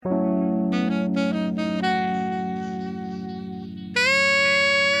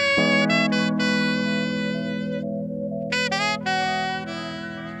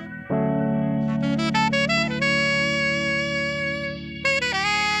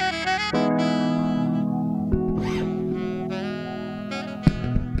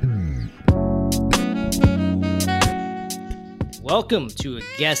Welcome to a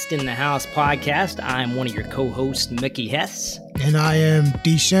Guest in the House podcast. I'm one of your co-hosts, Mickey Hess. And I am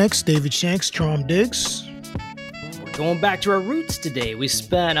D. Shanks, David Shanks, Trom Diggs. We're going back to our roots today. We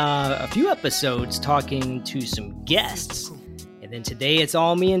spent a few episodes talking to some guests. And then today it's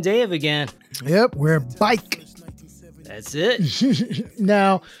all me and Dave again. Yep, we're bike. That's it.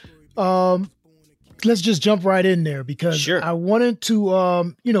 Now, let's just jump right in there because Sure. I wanted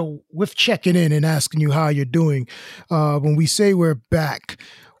to, with checking in and asking you how you're doing, when we say we're back,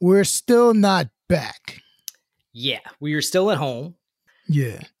 we're still not back. Yeah, we are still at home.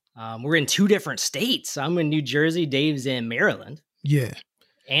 Yeah. We're in two different states. I'm in New Jersey. Dave's in Maryland. Yeah.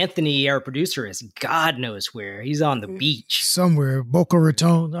 Anthony, our producer, is God knows where. He's on the beach. Somewhere, Boca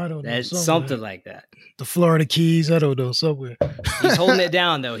Raton, I don't know. That's somewhere. something like that. The Florida Keys, I don't know, somewhere. He's holding it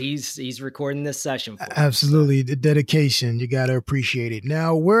down, though. He's recording this session for us. Absolutely, the dedication, you got to appreciate it.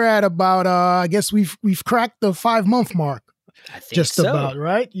 Now we're at about, I guess we've cracked the 5-month mark. I think Just so. about,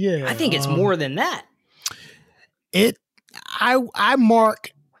 right? Yeah. I think it's more than that. I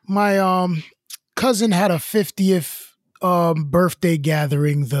mark my cousin had a 50th birthday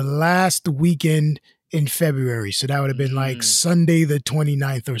gathering the last weekend in February. So that would have been like Sunday the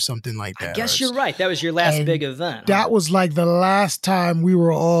 29th or something like that. I guess you're right. That was your last big event. That was like the last time we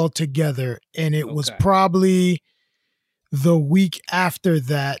were all together. And it was probably the week after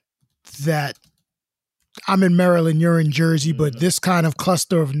that I'm in Maryland, you're in Jersey, but this kind of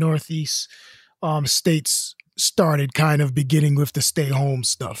cluster of Northeast states started kind of beginning with the stay home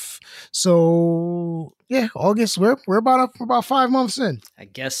stuff. So yeah, August, we're about 5 months in. I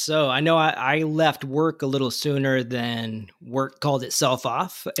guess so. I know I left work a little sooner than work called itself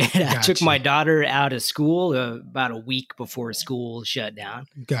off. And I took my daughter out of school about a week before school shut down.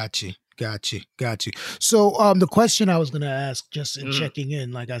 Got you. So the question I was going to ask just in checking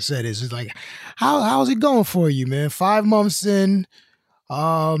in, like I said, is like, how's it going for you, man? 5 months in,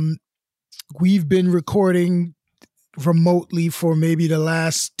 we've been recording remotely for maybe the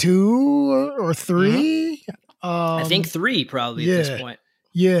last 2 or 3. I think 3 probably at this point.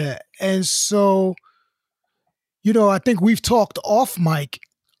 Yeah. And so, I think we've talked off mic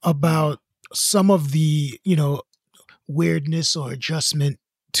about some of the, weirdness or adjustment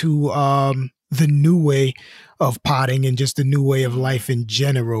to the new way of potting and just the new way of life in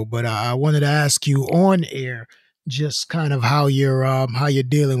general. But I wanted to ask you on air just kind of how you're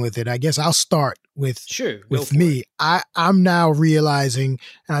dealing with it. I guess I'll start with me. I'm now realizing,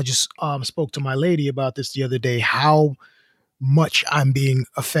 and I just spoke to my lady about this the other day, how much I'm being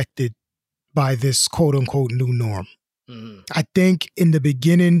affected by this quote unquote new norm. I think in the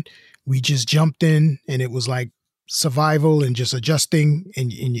beginning we just jumped in and it was like survival and just adjusting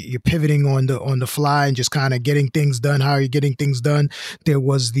and you're pivoting on the fly and just kind of getting things done. How are you getting things done? There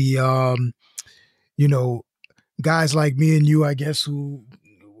was the guys like me and you, I guess, who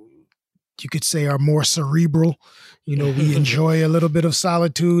you could say are more cerebral. We enjoy a little bit of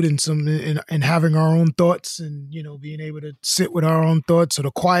solitude and having our own thoughts and, being able to sit with our own thoughts. So the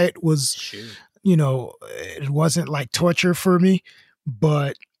quiet was, it wasn't like torture for me,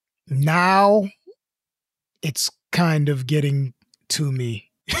 but now it's kind of getting to me.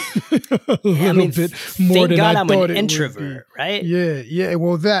 a little bit more than God I I'm thought an it introvert, would be. right? Yeah.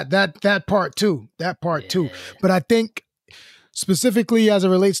 Well, that part too. But I think specifically as it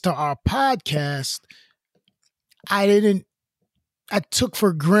relates to our podcast, I took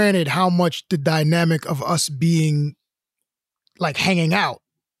for granted how much the dynamic of us being like hanging out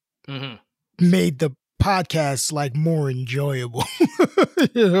made the podcast like more enjoyable.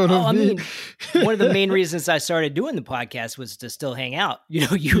 I mean, one of the main reasons I started doing the podcast was to still hang out.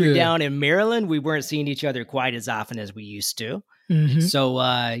 You were down in Maryland. We weren't seeing each other quite as often as we used to. So,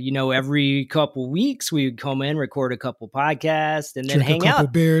 every couple weeks we would come in, record a couple podcasts, and then drink hang a couple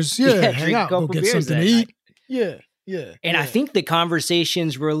out. beers. Hang out, go get something to eat. Yeah. And I think the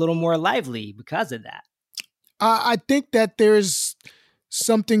conversations were a little more lively because of that. I think that there's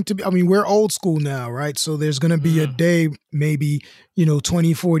something to be, we're old school now, right? So there's going to be a day, maybe,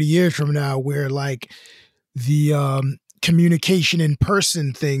 20, 40 years from now where like the communication in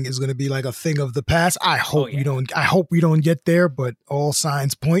person thing is going to be like a thing of the past. I hope we don't get there, but all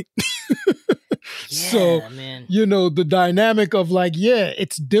signs point. So, man. The dynamic of like,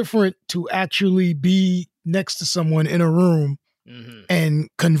 it's different to actually be next to someone in a room and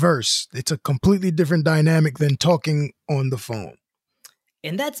converse. It's a completely different dynamic than talking on the phone.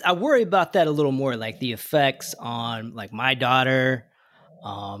 And I worry about that a little more, like the effects on like my daughter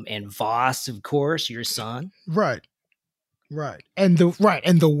and Voss, of course, your son. Right. And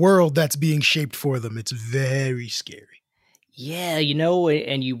the world that's being shaped for them. It's very scary. Yeah,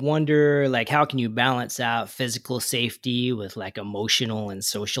 and you wonder, like, how can you balance out physical safety with like emotional and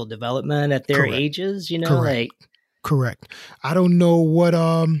social development at their Correct. ages, Correct. Correct. I don't know what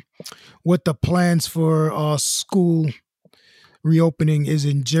the plans for school reopening is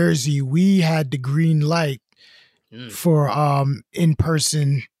in Jersey. We had the green light for in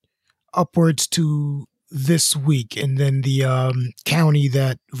person upwards to this week, and then the county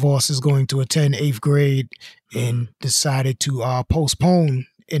that Voss is going to attend 8th grade and decided to postpone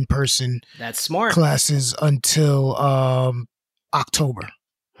in person that's smart classes until October.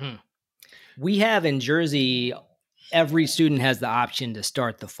 We have in Jersey, every student has the option to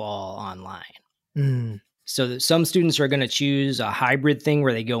start the fall online. So some students are going to choose a hybrid thing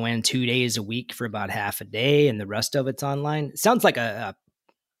where they go in 2 days a week for about half a day and the rest of it's online. It sounds like a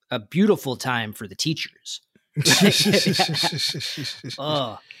beautiful time for the teachers.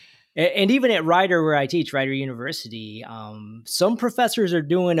 Oh, and even at Rider, where I teach, Rider University, some professors are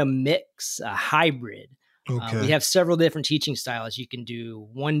doing a mix, a hybrid. Okay. We have several different teaching styles. You can do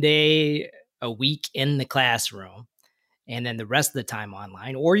 1 day a week in the classroom and then the rest of the time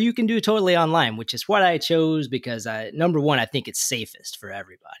online, or you can do totally online, which is what I chose because number one, I think it's safest for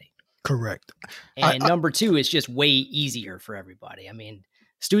everybody. Correct. And number two, it's just way easier for everybody. I mean,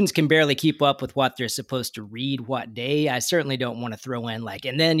 students can barely keep up with what they're supposed to read what day. I certainly don't want to throw in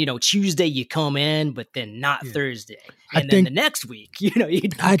and then, Tuesday you come in, but then not Thursday. And then the next week, you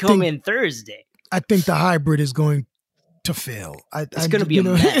come in Thursday. I think the hybrid is going to fail. It's going to be a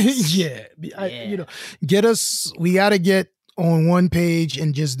mess. Get us, we got to get on one page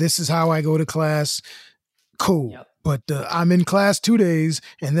and just, this is how I go to class. Cool. Yep. But I'm in class 2 days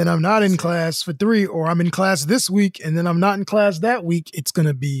and then I'm not in class for 3, or I'm in class this week and then I'm not in class that week. It's going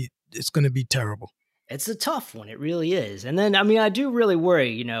to be terrible. It's a tough one. It really is. And then, I do really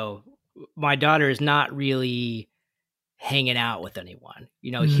worry, my daughter is not really hanging out with anyone,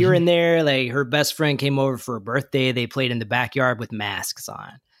 here and there. Like her best friend came over for her birthday. They played in the backyard with masks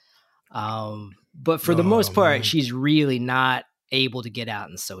on. But for the most part, she's really not able to get out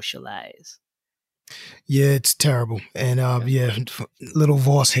and socialize. Yeah, it's terrible. And little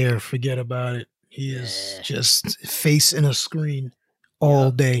Voss here, forget about it. He is just face in a screen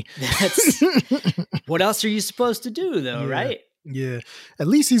all day. What else are you supposed to do though, right? Yeah. At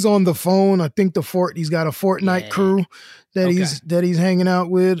least he's on the phone. I think he's got a Fortnite crew that he's hanging out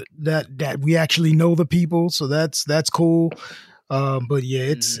with that we actually know the people. So that's cool. But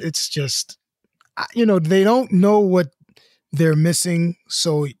yeah, it's just, they don't know what they're missing.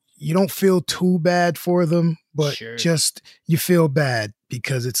 So you don't feel too bad for them, but just you feel bad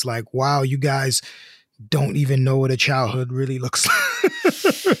because it's like, wow, you guys don't even know what a childhood really looks like.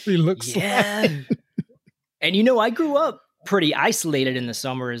 And I grew up pretty isolated in the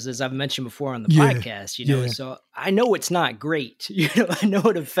summers, as I've mentioned before on the podcast, so I know it's not great. I know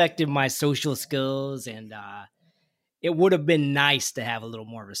it affected my social skills, and it would have been nice to have a little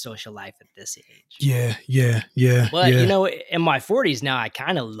more of a social life at this age. Yeah. But, in my 40s now, I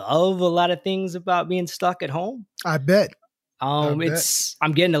kind of love a lot of things about being stuck at home. I bet. I'm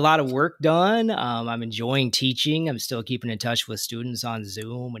getting a lot of work done. I'm enjoying teaching. I'm still keeping in touch with students on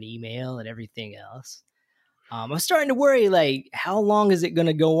Zoom and email and everything else. I'm starting to worry, how long is it going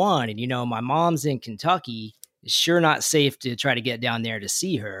to go on? And, my mom's in Kentucky. It's sure not safe to try to get down there to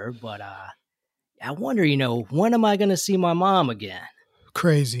see her, but I wonder, when am I going to see my mom again?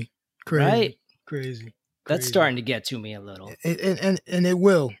 Crazy. Right? Crazy. That's starting to get to me a little. And it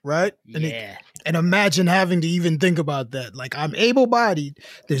will, right? And imagine having to even think about that. Like, I'm able-bodied.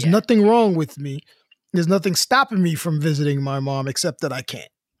 There's nothing wrong with me. There's nothing stopping me from visiting my mom except that I can't.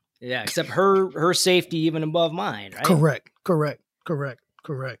 Yeah, except her safety even above mine, right? Correct.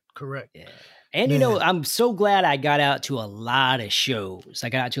 Yeah. And, I'm so glad I got out to a lot of shows. I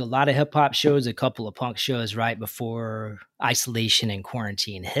got out to a lot of hip hop shows, a couple of punk shows right before isolation and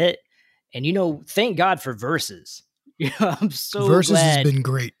quarantine hit. And, thank God for Versus. I'm so Versus glad. Has been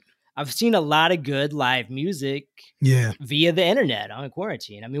great. I've seen a lot of good live music via the internet on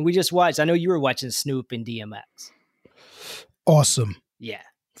quarantine. We just watched, I know you were watching Snoop and DMX. Awesome. Yeah.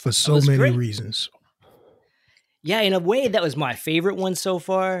 For so many reasons. Yeah, in a way, that was my favorite one so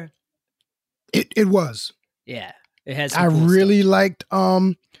far. It was. Yeah. It has I really liked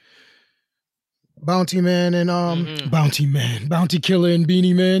Bounty Man and Bounty Killer and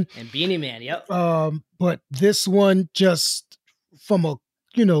Beanie Man. And Beanie Man, yep. But this one just from a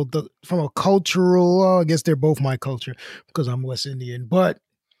from a cultural, I guess they're both my culture because I'm West Indian, but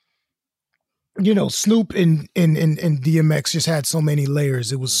Snoop and DMX just had so many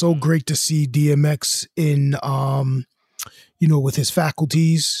layers. It was so great to see DMX in with his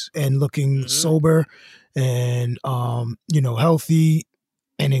faculties and looking sober. and healthy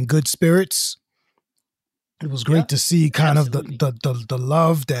and in good spirits. It was great to see kind absolutely. Of the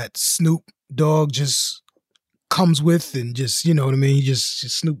love that Snoop Dogg just comes with, and just, you know what I mean?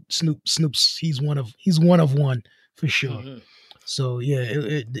 Just Snoop's he's one of one for sure. Mm-hmm. So yeah,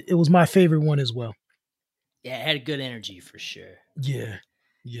 it was my favorite one as well. Yeah, it had good energy for sure. Yeah.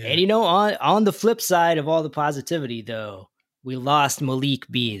 And on the flip side of all the positivity though, we lost Malik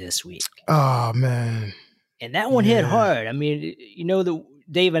B this week. Oh man. And that one hit hard. I mean,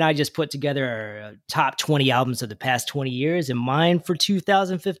 Dave and I just put together our top 20 albums of the past 20 years, and mine for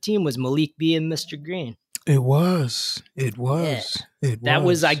 2015 was Malik B and Mr. Green. It was. That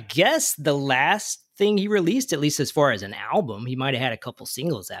was, I guess, the last thing he released, at least as far as an album. He might have had a couple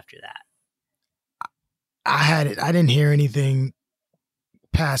singles after that. I didn't hear anything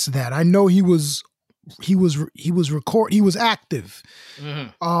past that. I know he was active.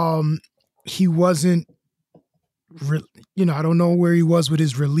 Mm-hmm. He wasn't. I don't know where he was with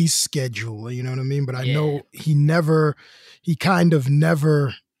his release schedule, you know what I mean? But I know he kind of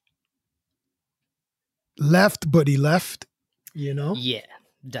never left, but he left, Yeah,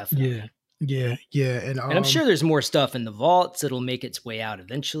 definitely. Yeah. And I'm sure there's more stuff in the vaults that'll make its way out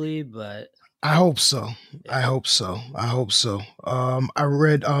eventually, but I hope so. Yeah. I hope so. I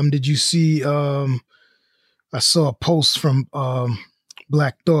read, did you see, I saw a post from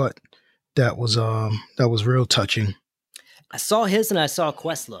Black Thought that was real touching. I saw his and I saw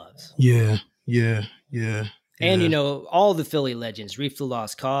Questlove's. Yeah. And, all the Philly legends, Reef the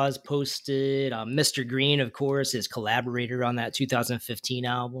Lost Cause posted, Mr. Green, of course, is collaborator on that 2015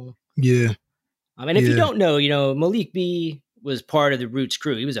 album. Yeah. And if you don't know, Malik B was part of the Roots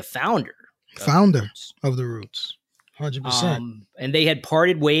crew. He was a founder of the Roots. 100%. And they had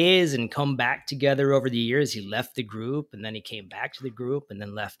parted ways and come back together over the years. He left the group, and then he came back to the group and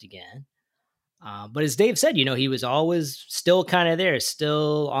then left again. But as Dave said, he was always still kind of there,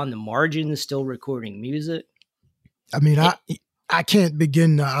 still on the margins, still recording music. I mean, I can't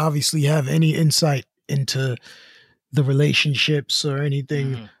begin to obviously have any insight into the relationships or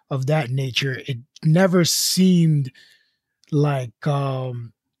anything of that nature. It never seemed like there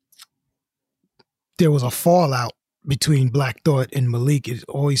was a fallout between Black Thought and Malik. It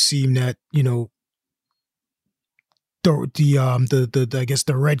always seemed that, the I guess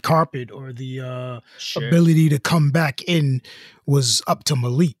the red carpet or the ability to come back in was up to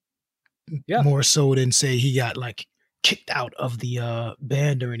Malik. Yeah. More so than say he got like kicked out of the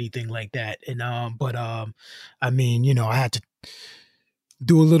band or anything like that. And I mean, I had to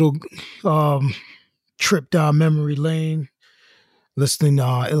do a little trip down memory lane, listening to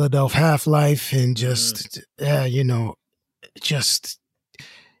Illadelph Half-Life, and just as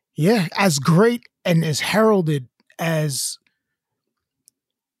great and as heralded as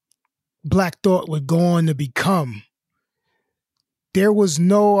Black Thought would go on to become, there was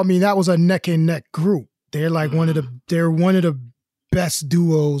that was a neck and neck group. They're like one of the best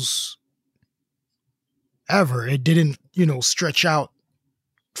duos ever. It didn't, stretch out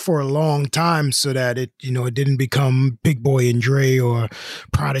for a long time so that it didn't become Big Boy and Dre or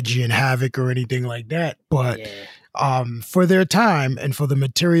Prodigy and Havoc or anything like that. But for their time and for the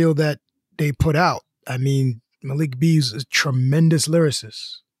material that they put out, I mean, Malik B's a tremendous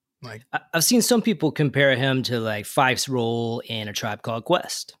lyricist. Like, I've seen some people compare him to like Phife's role in A Tribe Called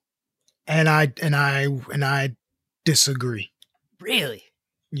Quest. And I disagree. Really?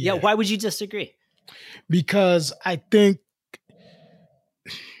 Yeah. Why would you disagree? Because I think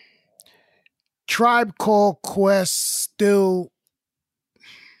Tribe Called Quest still,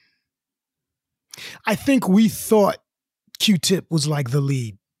 I think we thought Q-Tip was like the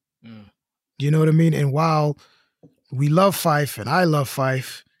lead. You know what I mean? And while we love Phife and I love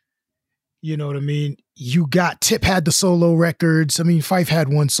Phife, you know what I mean? You got Tip had the solo records. I mean, Phife had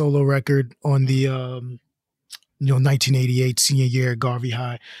one solo record on the 1988 senior year at Garvey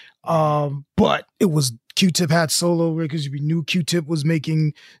High. But it was Q-Tip had solo records. We knew Q-Tip was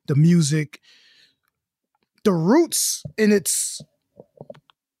making the music. The Roots in its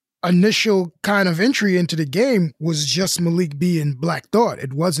initial kind of entry into the game was just Malik B and Black Thought.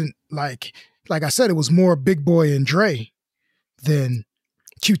 It wasn't like I said, it was more Big Boy and Dre than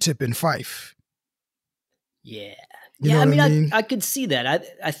Q-Tip and Phife. Yeah. I mean, I could see that.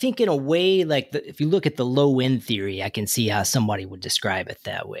 I think in a way, like if you look at the low end theory, I can see how somebody would describe it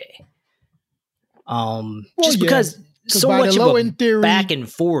that way. Because so much of a theory, back and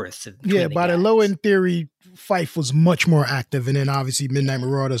forth. Yeah, by the low end theory, Phife was much more active. And then obviously Midnight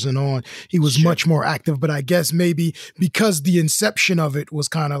Marauders and on, he was much more active. But I guess maybe because the inception of it was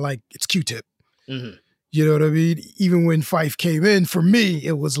kind of like, it's Q-Tip. Mm-hmm. You know what I mean? Even when Phife came in, for me,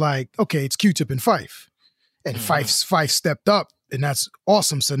 it was like, okay, it's Q-Tip and Phife. and Fife stepped up, and that's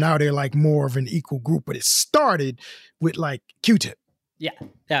awesome. So now they're like more of an equal group, but it started with like Q-Tip.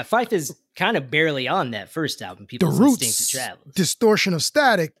 Yeah. Fife is kind of barely on that first album. People's The Instinct Roots, to Travel. Distortion of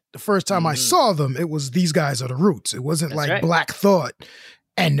Static. The first time I saw them, it was these guys are the Roots. It wasn't Black Thought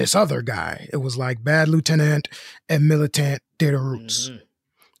and this other guy. It was like Bad Lieutenant and Militant. They're the Roots.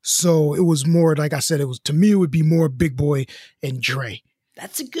 So it was more, like I said, to me, it would be more Big Boi and Dre.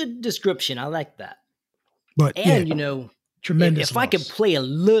 That's a good description. I like that. But tremendous. If I could play a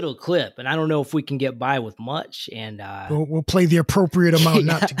little clip, and I don't know if we can get by with much, and we'll play the appropriate amount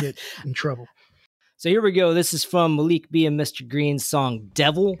not to get in trouble. So here we go. This is from Malik B and Mr. Green's song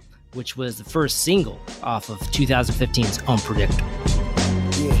 "Devil," which was the first single off of 2015's "Unpredictable."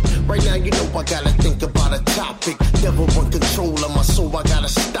 Right now, you know I gotta think about a topic. Devil run control of my soul, I gotta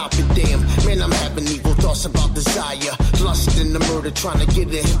stop it. Damn, man, I'm having evil thoughts about desire. Lust in the murder, trying to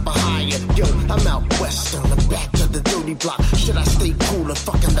get a hip higher. Yo, I'm out west on the back of the dirty block. Should I stay cool or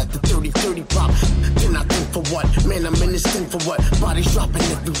fucking let the 30-30 pop? Then I think for what? Man, I'm in this thing for what? Bodies dropping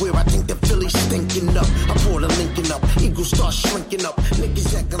everywhere, I think the Philly's stinking up. I pour the Lincoln up, Eagles start shrinking up.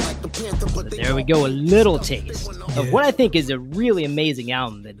 Niggas acting like the Panther, but there we go, a little taste of what I think is a really amazing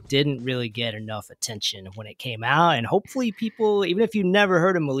album that didn't really get enough attention when it came out. And hopefully people, even if you never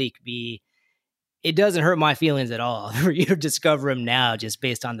heard of Malik B, it doesn't hurt my feelings at all for you to discover him now just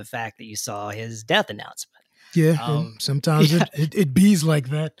based on the fact that you saw his death announcement. Yeah, sometimes it bees like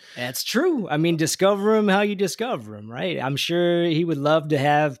that. That's true. I mean, discover him how you discover him, right? I'm sure he would love to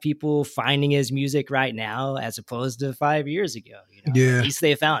have people finding his music right now as opposed to 5 years ago. Yeah. At least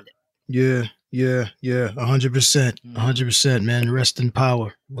they found it. Yeah. 100%, man. Rest in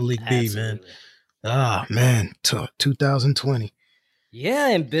power, Malik B, man. Ah, man, 2020. Yeah,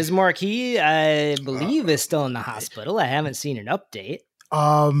 and Biz Markie, I believe, is still in the hospital. I haven't seen an update.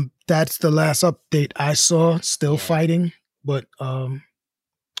 That's the last update I saw. Still fighting, but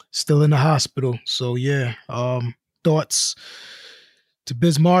still in the hospital. So yeah, thoughts to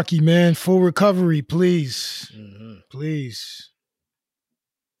Biz Markie, man. Full recovery, please, please.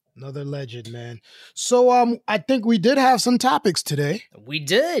 Another legend, man. So I think we did have some topics today. We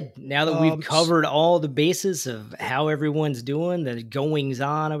did. Now that we've covered all the bases of how everyone's doing, the goings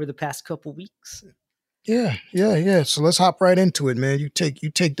on over the past couple weeks. Yeah. So let's hop right into it, man. You take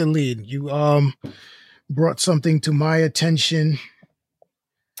the lead. You brought something to my attention.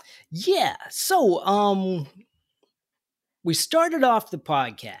 Yeah. So we started off the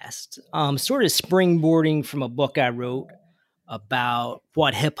podcast sort of springboarding from a book I wrote about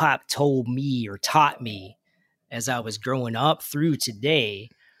what hip hop told me or taught me as I was growing up through today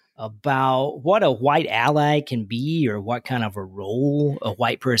about what a white ally can be or what kind of a role a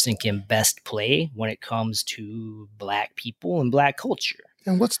white person can best play when it comes to Black people and Black culture.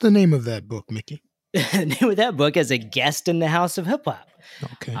 And what's the name of that book, Mickey? The name of that book is A Guest in the House of Hip Hop.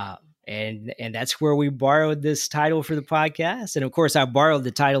 Okay. And that's where we borrowed this title for the podcast. And of course, I borrowed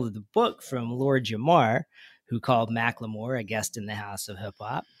the title of the book from Lord Jamar, who called Macklemore a guest in the house of hip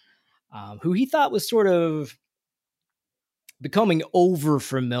hop, who he thought was sort of becoming over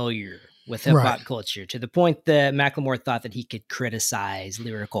familiar with hip hop culture to the point that Macklemore thought that he could criticize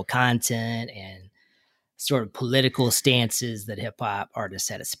lyrical content and sort of political stances that hip hop artists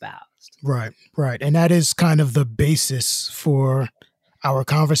had espoused. Right. And that is kind of the basis for our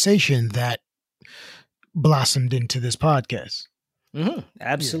conversation that blossomed into this podcast.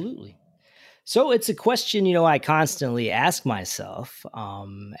 Absolutely. Yeah. So it's a question, I constantly ask myself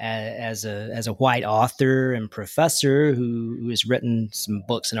as a white author and professor who has written some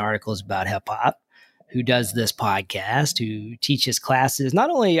books and articles about hip hop, who does this podcast, who teaches classes. Not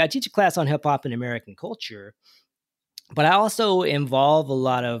only I teach a class on hip hop and American culture, but I also involve a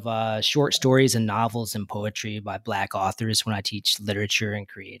lot of short stories and novels and poetry by Black authors when I teach literature and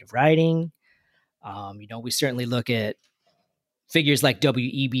creative writing. We certainly look at figures like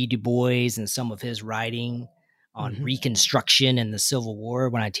W.E.B. Du Bois and some of his writing on Reconstruction and the Civil War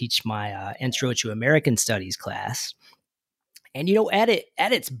when I teach my Intro to American Studies class. And,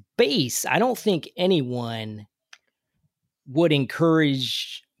 at its base, I don't think anyone would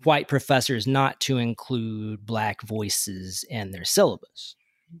encourage white professors not to include Black voices in their syllabus.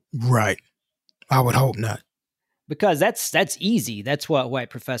 Right. I would hope not. Because that's easy. That's what white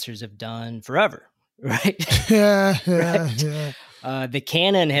professors have done forever. Right? Yeah. The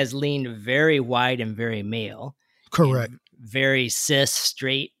canon has leaned very white and very male. Correct. Very cis,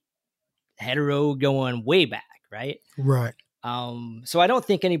 straight, hetero going way back, right? Right. So I don't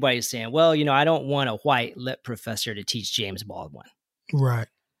think anybody's saying, well, I don't want a white lit professor to teach James Baldwin. Right.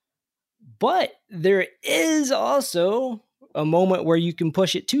 But there is also a moment where you can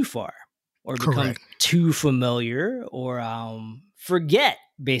push it too far. or become too familiar or forget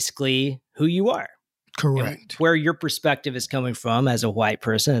basically who you are. Correct. Where your perspective is coming from as a white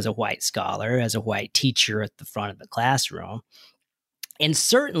person, as a white scholar, as a white teacher at the front of the classroom. And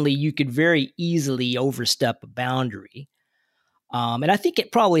certainly you could very easily overstep a boundary. And I think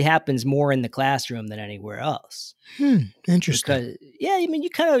it probably happens more in the classroom than anywhere else. Interesting.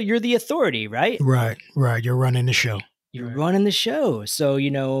 Because, you're the authority, right? Right. You're running the show. You're running the show. So,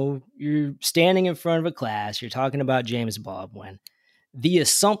 you're standing in front of a class, you're talking about James Baldwin. The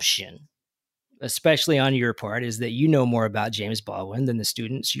assumption, especially on your part, is that you know more about James Baldwin than the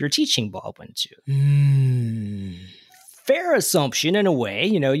students you're teaching Baldwin to. Fair assumption in a way.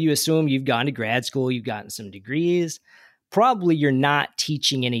 You assume you've gone to grad school, you've gotten some degrees. Probably you're not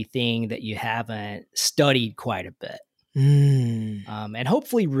teaching anything that you haven't studied quite a bit. And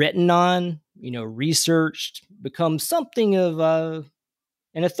hopefully written on, researched, becomes something of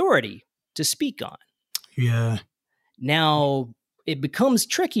an authority to speak on. Yeah. Now, it becomes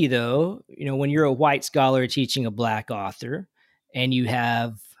tricky, though, when you're a white scholar teaching a black author and you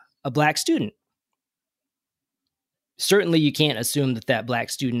have a black student. Certainly, you can't assume that black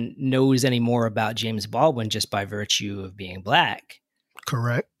student knows any more about James Baldwin just by virtue of being black.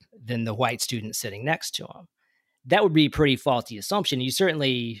 Correct. Than the white student sitting next to him. That would be a pretty faulty assumption. You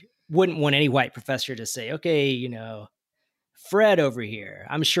certainly wouldn't want any white professor to say, okay, Fred over here,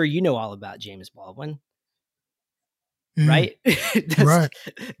 I'm sure you know all about James Baldwin. Right? Right.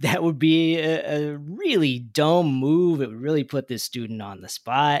 That would be a really dumb move. It would really put this student on the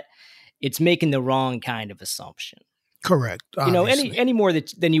spot. It's making the wrong kind of assumption. Correct. Obviously. Any more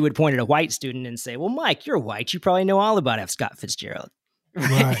than you would point at a white student and say, well, Mike, you're white. You probably know all about F. Scott Fitzgerald.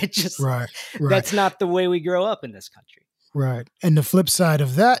 Right. Right. That's not the way we grow up in this country. Right. And the flip side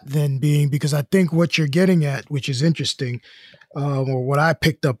of that then being, because I think what you're getting at, which is interesting, or what I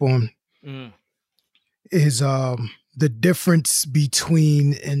picked up on is the difference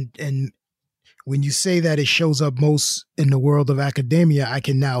between, and when you say that it shows up most in the world of academia, I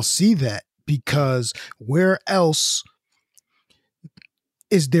can now see that, because where else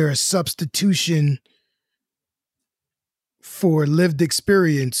is there a substitution for lived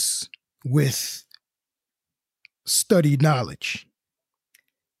experience with studied knowledge?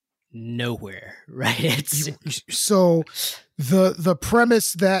 Nowhere, right? So the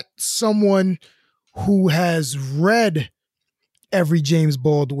premise that someone who has read every James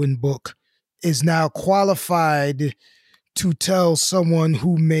Baldwin book is now qualified to tell someone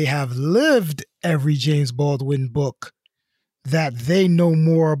who may have lived every James Baldwin book that they know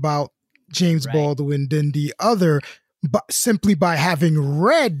more about James Baldwin than the other, but simply by having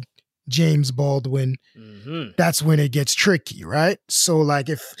read James Baldwin, that's when it gets tricky, right? So like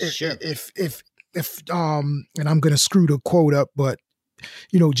if and I'm going to screw the quote up, but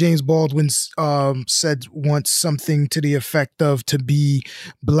James Baldwin said once something to the effect of, to be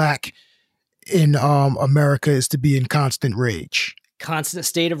black in America is to be in constant rage. Constant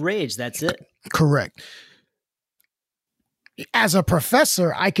state of rage. That's it. Correct. As a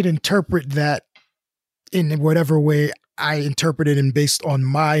professor, I could interpret that in whatever way I interpret it, and based on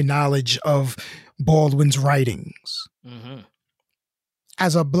my knowledge of Baldwin's writings.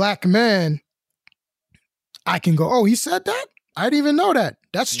 As a black man, I can go, oh, he said that? I didn't even know that.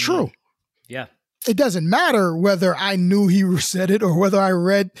 That's true. Yeah. It doesn't matter whether I knew he said it or whether I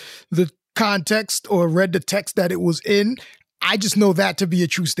read the context or read the text that it was in. I just know that to be a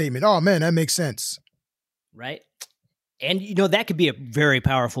true statement. Oh man, that makes sense. Right. And, that could be a very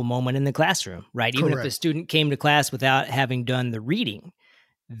powerful moment in the classroom, right? Even if the student came to class without having done the reading,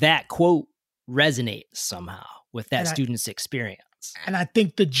 that quote resonates somehow with that student's experience. And I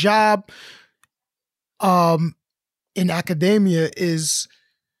think the job in academia is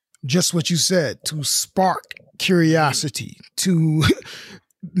just what you said, to spark curiosity, to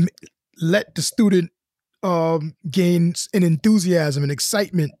let the student gain an enthusiasm and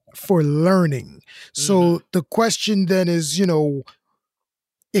excitement for learning. So the question then is,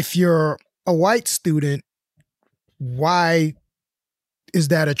 if you're a white student, why is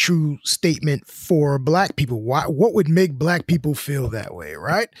that a true statement for black people? What would make black people feel that way,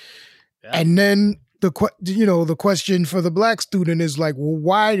 right? Yeah. And then the question for the black student is like, well,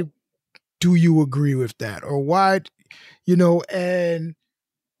 why do you agree with that? Or why, and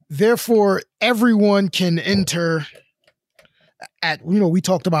therefore everyone can enter at, we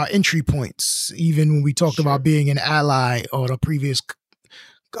talked about entry points, even when we talked about being an ally, or the previous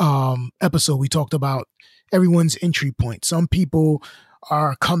episode, we talked about everyone's entry point. Some people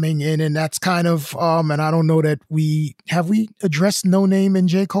are coming in, and that's kind of, and I don't know that have we addressed No Name and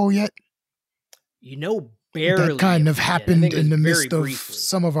J. Cole yet? that kind of happened in the midst of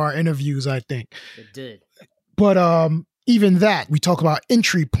some of our interviews, I think. It did. But even that, we talk about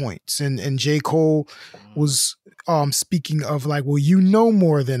entry points, and J. Cole was speaking of like, well, you know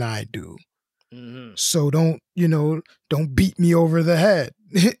more than I do. Mm-hmm. So don't beat me over the head.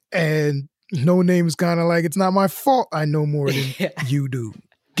 And No Name's kind of like, it's not my fault I know more than you do.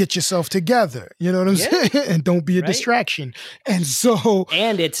 Get yourself together. You know what I'm saying? And don't be a distraction. And so...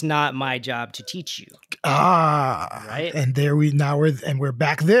 And it's not my job to teach you. Right? And we're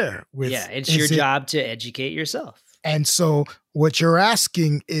back there. It's your job to educate yourself. And so what you're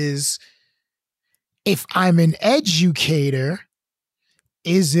asking is, if I'm an educator,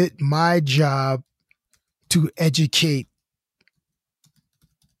 is it my job to educate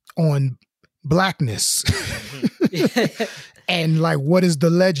on blackness? And like, what is the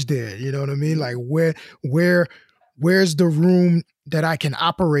ledge there? You know what I mean? Like, where's the room that I can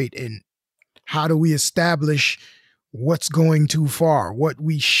operate in? How do we establish what's going too far, what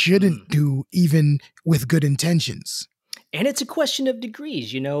we shouldn't do, even with good intentions? And it's a question of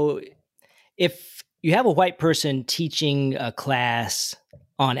degrees. If you have a white person teaching a class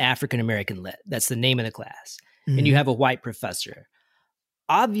on African-American lit, that's the name of the class, and you have a white professor,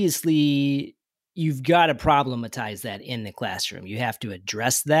 obviously you've got to problematize that in the classroom. You have to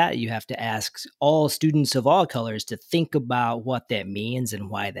address that. You have to ask all students of all colors to think about what that means and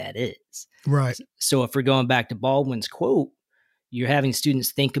why that is. Right. So if we're going back to Baldwin's quote, you're having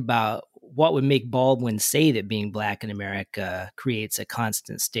students think about what would make Baldwin say that being black in America creates a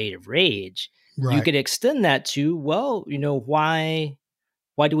constant state of rage. Right. You could extend that to, why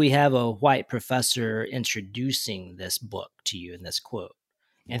do we have a white professor introducing this book to you in this quote?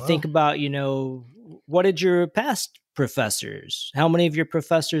 And think about, what did your past professors, how many of your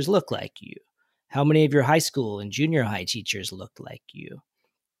professors look like you? How many of your high school and junior high teachers looked like you?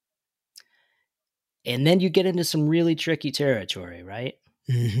 And then you get into some really tricky territory, right?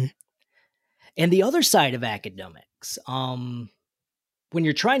 Mm-hmm. And the other side of academics, when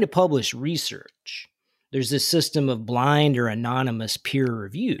you're trying to publish research, there's this system of blind or anonymous peer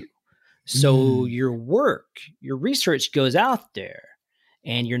review. So your research goes out there,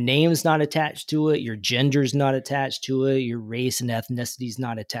 and your name's not attached to it, your gender's not attached to it, your race and ethnicity's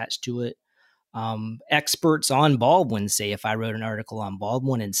not attached to it. Experts on Baldwin say, if I wrote an article on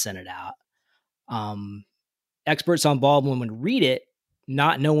Baldwin and sent it out, experts on Baldwin would read it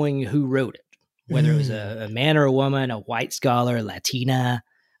not knowing who wrote it, whether it was a man or a woman, a white scholar, Latina,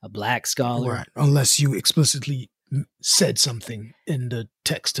 a black scholar. Right, unless you explicitly said something in the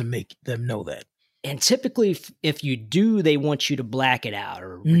text to make them know that. And typically, if you do, they want you to black it out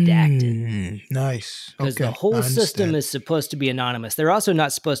or redact it. Nice. Because the whole system is supposed to be anonymous. They're also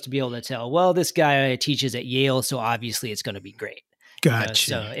not supposed to be able to tell, well, this guy teaches at Yale, so obviously it's going to be great. Gotcha.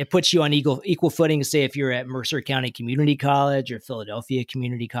 So it puts you on equal footing. Say if you're at Mercer County Community College or Philadelphia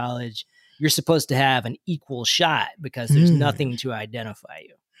Community College, you're supposed to have an equal shot because there's nothing to identify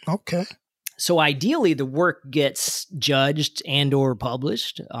you. Okay. So ideally, the work gets judged and or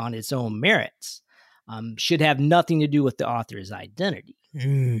published on its own merits. Should have nothing to do with the author's identity.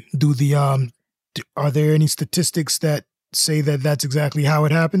 Are there any statistics that say that that's exactly how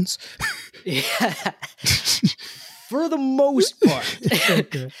it happens? Yeah. For the most part.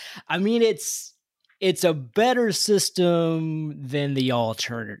 Okay. I mean, it's a better system than the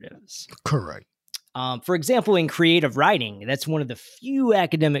alternatives. Correct. For example, in creative writing, that's one of the few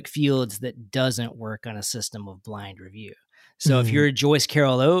academic fields that doesn't work on a system of blind review. So if you're Joyce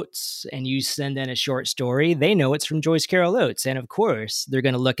Carol Oates and you send in a short story, they know it's from Joyce Carol Oates. And of course, they're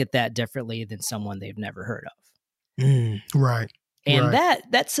going to look at that differently than someone they've never heard of. Right. And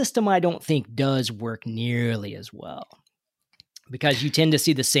that system, I don't think, does work nearly as well because you tend to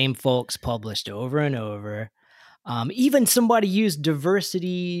see the same folks published over and over. Even somebody used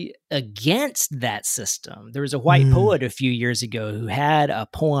diversity against that system. There was a white poet a few years ago who had a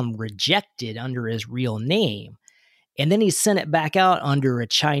poem rejected under his real name. And then he sent it back out under a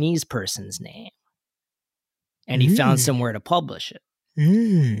Chinese person's name. And he found somewhere to publish it.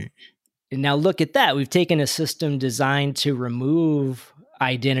 And now look at that. We've taken a system designed to remove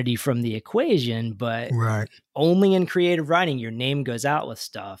identity from the equation, but only in creative writing, your name goes out with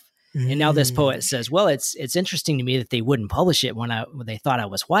stuff. And now this poet says, well, it's interesting to me that they wouldn't publish it when they thought I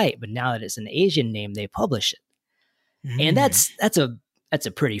was white, but now that it's an Asian name, they publish it. And that's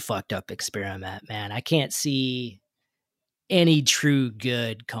a pretty fucked up experiment, man. I can't see any true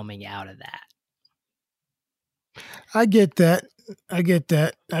good coming out of that. I get that.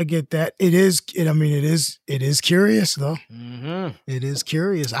 It is curious though. It is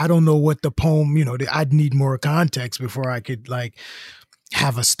curious. I don't know what the poem, I'd need more context before I could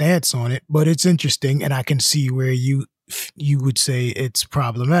have a stance on it, but it's interesting, and I can see where you would say it's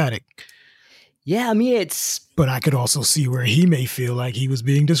problematic. Yeah, I mean, but I could also see where he may feel like he was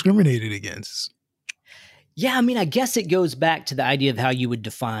being discriminated against. Yeah, I mean, I guess it goes back to the idea of how you would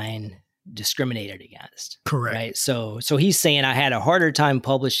define discriminated against. Correct. Right. So he's saying I had a harder time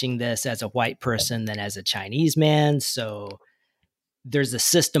publishing this as a white person than as a Chinese man. So there's a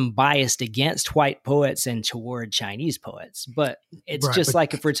system biased against white poets and toward Chinese poets. But it's just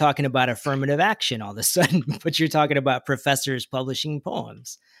like if we're talking about affirmative action all of a sudden, but you're talking about professors publishing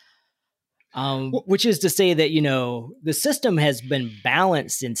poems. Which is to say that, you know, the system has been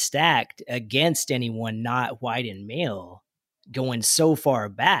balanced and stacked against anyone not white and male going so far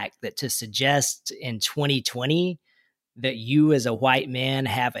back that to suggest in 2020 that you as a white man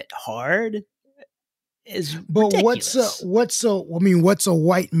have it hard is ridiculous. What's a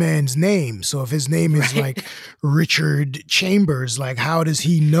white man's name? So if his name is like Richard Chambers, like how does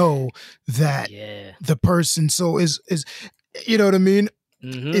he know that the person is you know what I mean?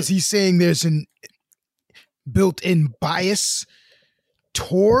 Mm-hmm. Is he saying there's an built-in bias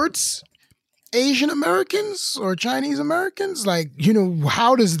towards Asian Americans or Chinese Americans? Like, you know,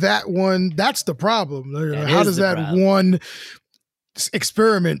 how does that's the problem. How does that one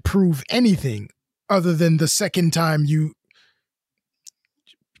experiment prove anything other than the second time you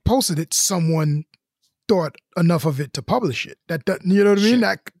posted it, someone thought enough of it to publish it? That you know what I mean?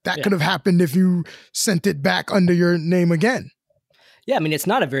 That could have happened if you sent it back under your name again. Yeah, I mean, it's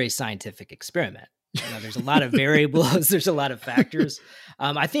not a very scientific experiment. You know, there's a lot of variables. There's a lot of factors.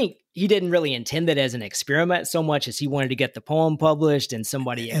 I think he didn't really intend it as an experiment so much as he wanted to get the poem published and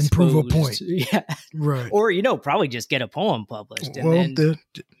somebody and prove a point. Yeah, right. Or, you know, probably just get a poem published. And then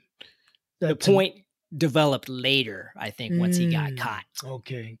the point developed later, I think, once he got caught.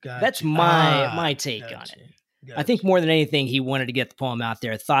 Okay, that's my take on it. I think more than anything, he wanted to get the poem out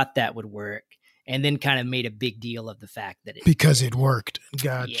there, thought that would work, and then kind of made a big deal of the fact that it worked.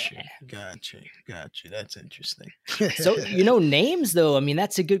 Gotcha. That's interesting. So, you know, names though, I mean,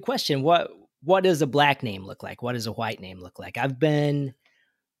 that's a good question. What does a black name look like? What does a white name look like? I've been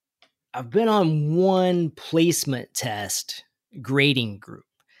on one placement test grading group.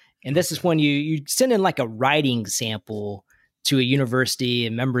 And this is when you send in like a writing sample to a university,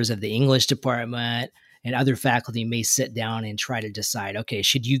 and members of the English department and other faculty may sit down and try to decide, okay,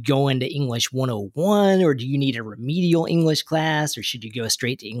 should you go into English 101 or do you need a remedial English class or should you go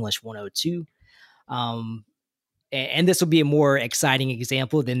straight to English 102? And this will be a more exciting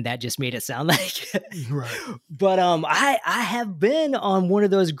example than that just made it sound like. Right. But I have been on one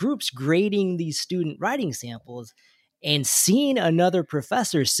of those groups grading these student writing samples and seeing another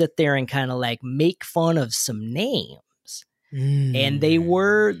professor sit there and kind of like make fun of some names. And they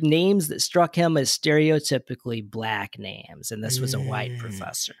were names that struck him as stereotypically black names. And this was a white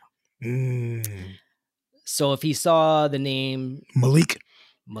professor. So if he saw the name Malik.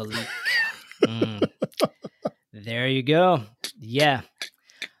 There you go. Yeah.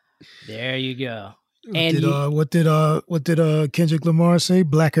 There you go. And what did Kendrick Lamar say?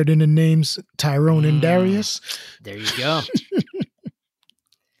 Blacker than the names Tyrone and Darius. There you go.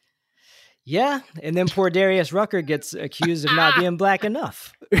 Yeah, and then poor Darius Rucker gets accused of not being black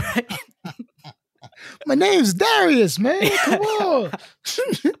enough. My name's Darius, man. Come on.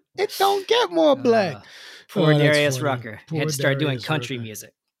 It don't get more black. Poor Darius Rucker. He had to start doing country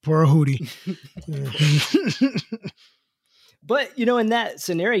music. Poor Hootie. But, you know, in that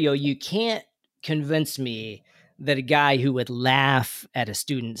scenario, you can't convince me that a guy who would laugh at a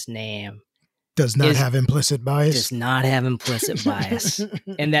student's name does not have implicit bias. Does not have implicit bias.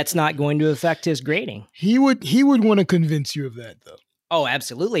 And that's not going to affect his grading. He would want to convince you of that, though. Oh,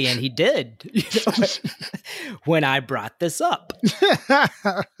 absolutely. And he did, you know, when I brought this up.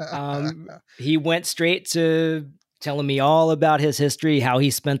 He went straight to telling me all about his history, how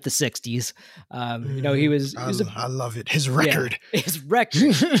he spent the 60s. You know, I love it. His record. Yeah, his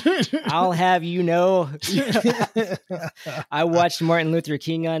record. I'll have you know. I watched Martin Luther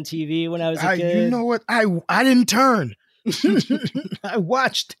King on TV when I was a kid. You know what? I didn't turn. I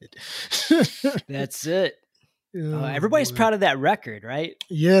watched it. That's it. Everybody's proud of that record, right?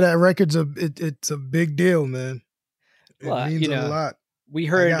 Yeah, that record's it's a big deal, man. It means a lot. We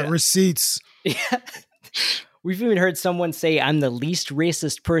heard I got receipts. Yeah. We've even heard someone say, I'm the least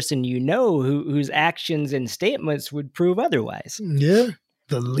racist person you know, whose actions and statements would prove otherwise. Yeah,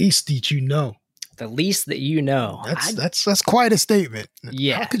 the least that you know. The least that you know. That's quite a statement.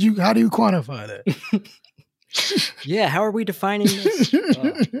 Yeah. How do you quantify that? Yeah, how are we defining this?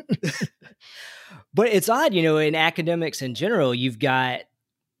 But it's odd, you know, in academics in general, you've got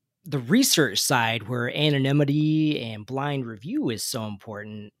the research side where anonymity and blind review is so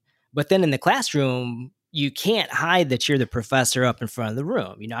important. But then in the classroom, you can't hide that you're the professor up in front of the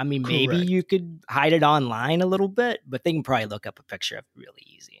room. I mean, maybe Correct. you could hide it online a little bit, but they can probably look up a picture of it really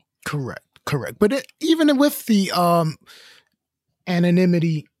easy. Correct. But even with the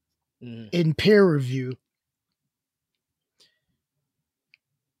anonymity in peer review,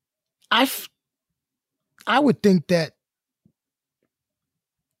 I would think that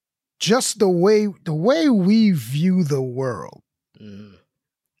just the way we view the world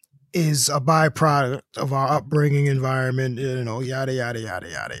is a byproduct of our upbringing, environment, yada, yada, yada, yada,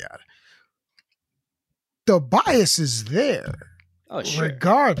 yada. The bias is there. Oh, sure.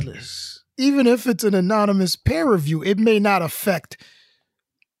 Regardless. Even if it's an anonymous peer review, it may not affect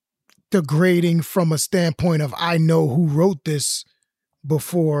the grading from a standpoint of I know who wrote this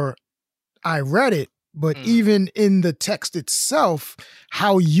before I read it. But even in the text itself,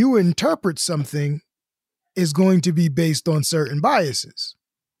 how you interpret something is going to be based on certain biases.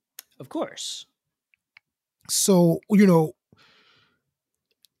 Of course. So,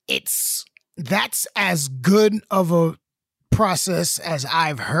 that's as good of a process as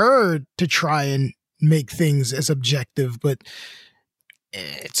I've heard to try and make things as objective, but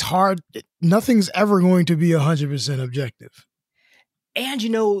it's hard. Nothing's ever going to be 100% objective. And,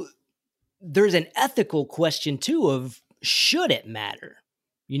 there's an ethical question too of should it matter?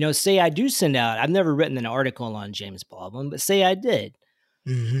 Say I do send out, I've never written an article on James Baldwin, but say I did.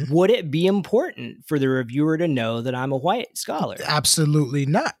 Mm-hmm. Would it be important for the reviewer to know that I'm a white scholar? Absolutely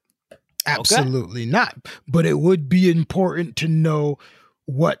not. Absolutely not. But it would be important to know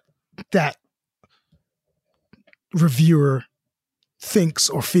what that reviewer thinks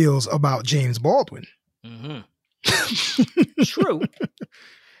or feels about James Baldwin. Mm-hmm. True.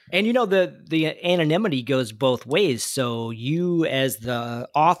 And the anonymity goes both ways. So you, as the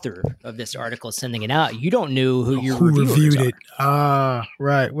author of this article sending it out, you don't know who reviewed it.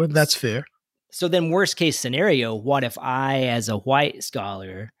 Right. Well, that's fair. So then, worst case scenario, what if I, as a white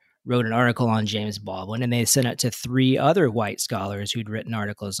scholar, wrote an article on James Baldwin and they sent it to 3 other white scholars who'd written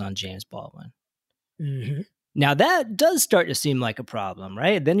articles on James Baldwin? Mm-hmm. Now that does start to seem like a problem,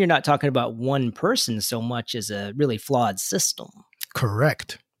 right? Then you're not talking about one person so much as a really flawed system.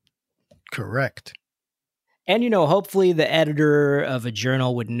 Correct. And, hopefully the editor of a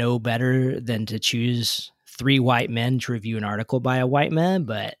journal would know better than to choose 3 white men to review an article by a white man,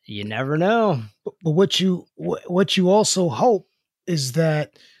 but you never know. But what you also hope is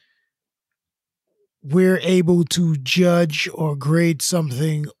that we're able to judge or grade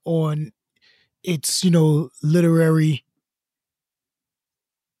something on its, literary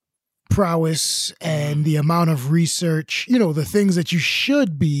prowess and the amount of research, the things that you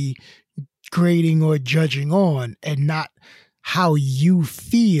should be grading or judging on, and not how you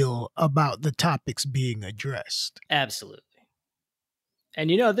feel about the topics being addressed. Absolutely. And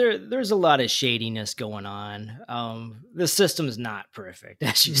there's a lot of shadiness going on. The system's not perfect,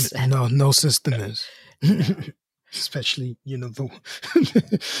 as you said. No system is. Especially,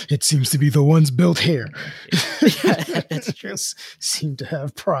 it seems to be the ones built here. Yeah, that's true. Seem to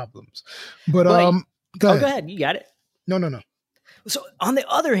have problems. But go ahead. You got it. No. So on the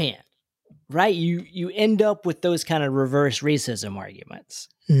other hand, right, you end up with those kind of reverse racism arguments,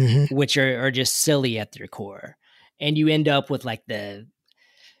 mm-hmm. which are just silly at their core. And you end up with like the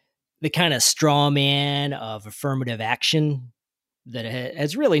kind of straw man of affirmative action that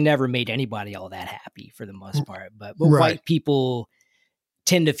has really never made anybody all that happy for the most part. But right. White people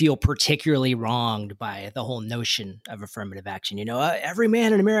tend to feel particularly wronged by the whole notion of affirmative action. Every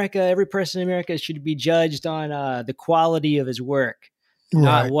man in America, every person in America should be judged on the quality of his work, right.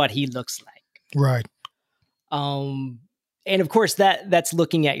 Not what he looks like. Right. And of course, that's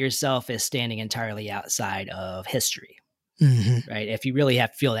looking at yourself as standing entirely outside of history. Mm-hmm. Right. If you really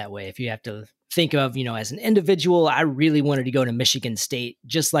have to feel that way, if you have to think of, as an individual, I really wanted to go to Michigan State,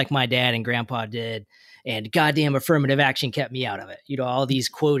 just like my dad and grandpa did. And goddamn affirmative action kept me out of it. All these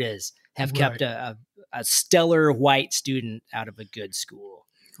quotas have kept a stellar white student out of a good school.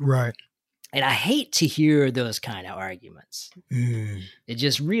 Right. And I hate to hear those kind of arguments. Mm. It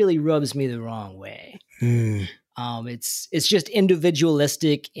just really rubs me the wrong way. Mm. It's just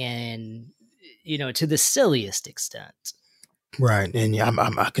individualistic and, to the silliest extent. Right. And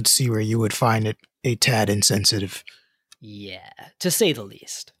I could see where you would find it a tad insensitive. Yeah, to say the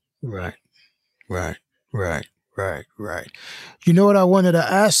least. Right. You know what I wanted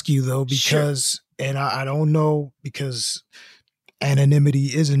to ask you, though, because, sure. And I don't know, because anonymity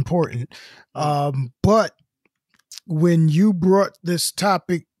is important. But when you brought this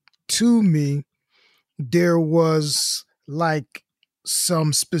topic to me, there was like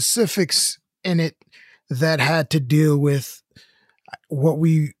some specifics in it that had to deal with what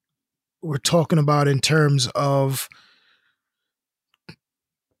we were talking about in terms of,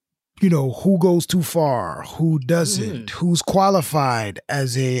 you know, who goes too far, who doesn't, who's qualified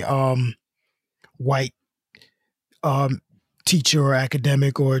as a white teacher or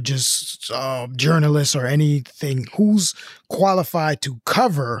academic or just journalist or anything, who's qualified to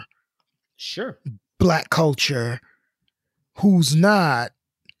cover Black culture, who's not.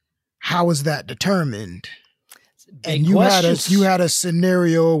 How is that determined? And you had a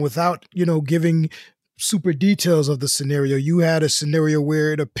scenario without, you know, giving super details of the scenario. You had a scenario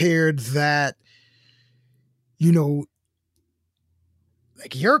where it appeared that, you know,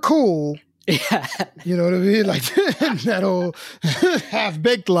 like, you're cool. Yeah. You know what I mean? Like that old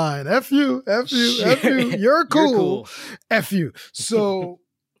half-baked line. F you, F you, F you. You're cool. F you. So,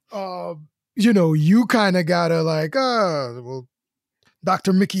 you know, you kind of gotta like, well,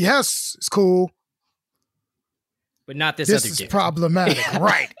 Dr. Mickey Hess is cool. But not this This other is dude. problematic.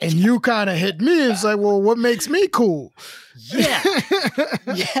 Right. And you kind of hit me and say, well, what makes me cool? Yeah.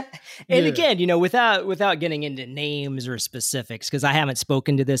 Yeah. And again, you know, without getting into names or specifics, because I haven't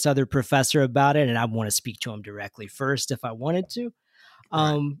spoken to this other professor about it, and I want to speak to him directly first if I wanted to.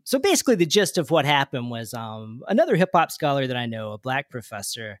 So basically the gist of what happened was another hip hop scholar that I know, a Black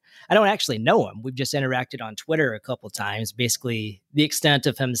professor. I don't actually know him. We've just interacted on Twitter a couple times, basically the extent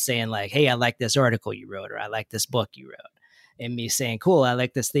of him saying like, hey, I like this article you wrote, or I like this book you wrote. And me saying, cool, I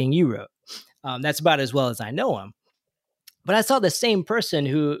like this thing you wrote. That's about as well as I know him. But I saw the same person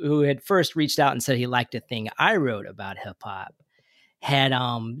who had first reached out and said he liked a thing I wrote about hip hop had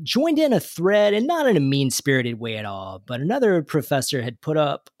joined in a thread, and not in a mean-spirited way at all, but another professor had put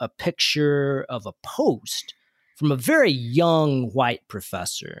up a picture of a post from a very young white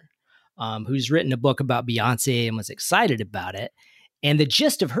professor who's written a book about Beyonce and was excited about it. And the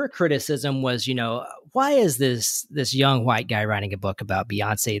gist of her criticism was, you know, why is this young white guy writing a book about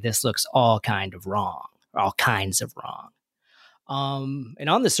Beyonce? This looks all kinds of wrong. And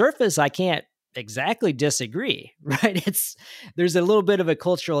on the surface, I can't exactly disagree, right? There's a little bit of a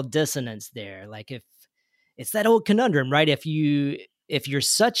cultural dissonance there. Like, if it's that old conundrum, right? If you're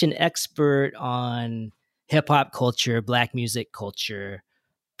such an expert on hip hop culture, Black music culture,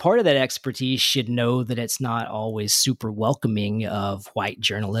 part of that expertise should know that it's not always super welcoming of white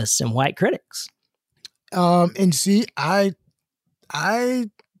journalists and white critics. And see, I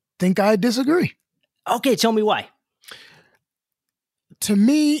think I disagree. Okay, tell me why. To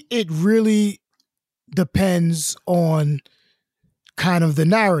me, it really depends on kind of the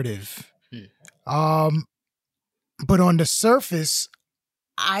narrative. But on the surface,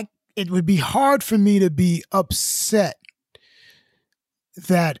 it would be hard for me to be upset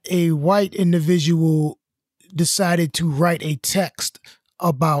that a white individual decided to write a text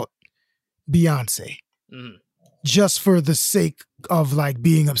about Beyonce just for the sake of like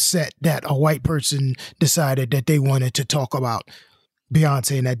being upset that a white person decided that they wanted to talk about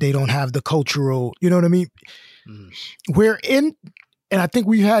Beyonce and that they don't have the cultural, you know what I mean? And I think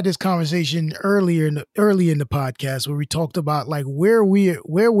we had this conversation early in the podcast where we talked about like where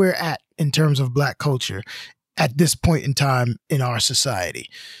we're at in terms of Black culture at this point in time in our society,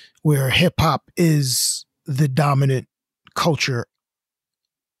 where hip hop is the dominant culture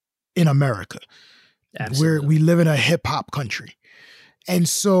in America. Absolutely. Where we live in a hip hop country. And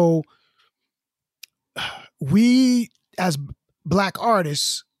so we as Black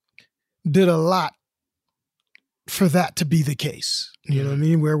artists did a lot for that to be the case. You know what I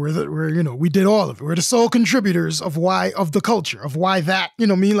mean? Where we're you know, we did all of it. We're the sole contributors of the culture, of why that, you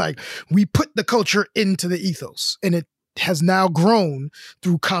know what I mean? Like, we put the culture into the ethos, and it has now grown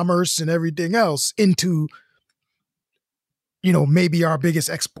through commerce and everything else into, you know, maybe our biggest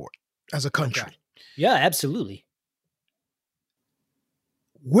export as a country. Okay. Yeah, absolutely.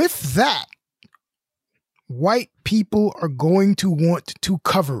 With that, white people are going to want to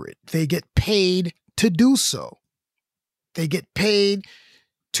cover it. They get paid to do so. They get paid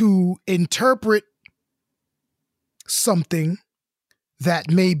to interpret something that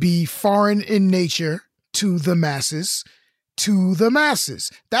may be foreign in nature to the masses.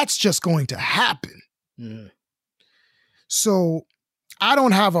 That's just going to happen. So I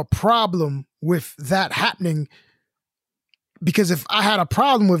don't have a problem with that happening, because if I had a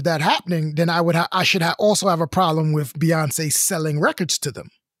problem with that happening, then I should also have a problem with Beyonce selling records to them.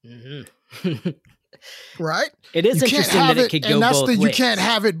 Right? It is interesting that it could go both ways. You can't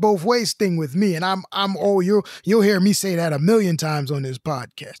have it both ways thing with me. And you'll hear me say that a million times on this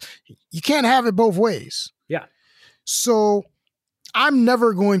podcast. You can't have it both ways. Yeah. So I'm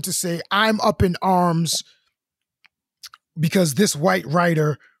never going to say I'm up in arms because this white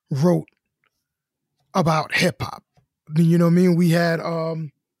writer wrote about hip hop. You know what I mean? We had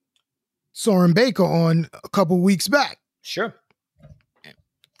Soren Baker on a couple weeks back. Sure.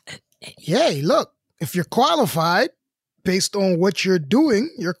 Yay, look, if you're qualified based on what you're doing,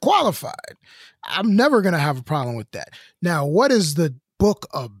 you're qualified. I'm never going to have a problem with that. Now, what is the book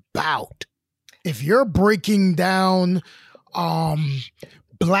about? If you're breaking down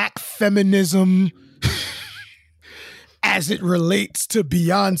Black feminism as it relates to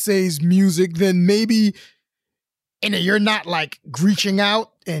Beyonce's music, then maybe, and you're not like reaching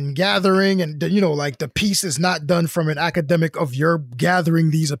out and gathering, and you know, like the piece is not done from an academic of you're gathering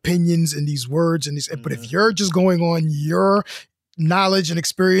these opinions and these words and these, but if you're just going on your knowledge and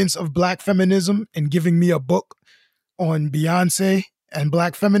experience of Black feminism and giving me a book on Beyonce and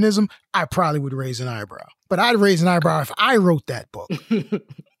Black feminism, I probably would raise an eyebrow. But I'd raise an eyebrow if I wrote that book.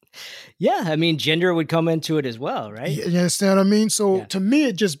 Yeah, I mean, gender would come into it as well, right? You understand what I mean? So to me,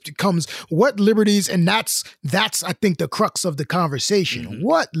 it just becomes what liberties, and that's I think the crux of the conversation. Mm-hmm.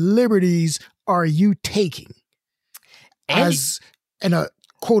 What liberties are you taking as a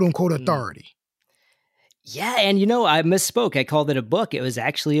quote unquote authority? Yeah, and you know, I misspoke. I called it a book. It was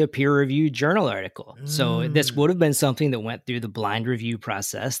actually a peer-reviewed journal article. So this would have been something that went through the blind review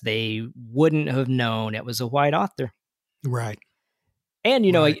process. They wouldn't have known it was a white author. Right. And,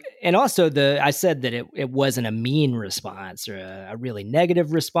 you know, and also I said that it wasn't a mean response or a really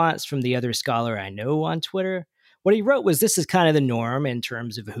negative response from the other scholar I know on Twitter. What he wrote was, this is kind of the norm in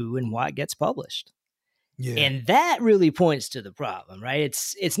terms of who and what gets published. Yeah. And that really points to the problem, right?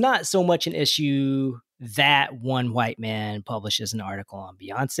 It's not so much an issue that one white man publishes an article on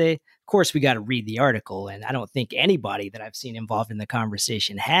Beyonce. Of course, we got to read the article, and I don't think anybody that I've seen involved in the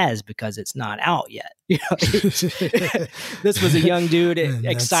conversation has, because it's not out yet. You know, this was a young dude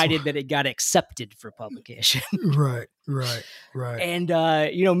excited that it got accepted for publication. Right. And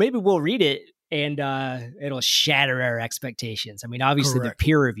you know, maybe we'll read it and it'll shatter our expectations. I mean, obviously the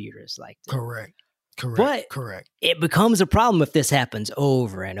peer reviewers liked it. Correct. But it becomes a problem if this happens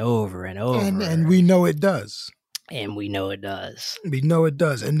over and over and over. And we know it does. And we know it does. We know it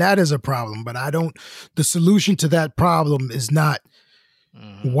does. And that is a problem. But the solution to that problem is not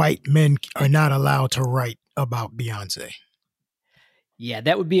white men are not allowed to write about Beyonce. Yeah,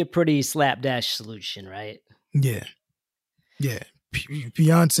 that would be a pretty slapdash solution, right? Yeah.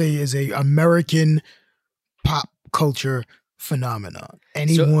 Beyonce is a American pop culture phenomenon.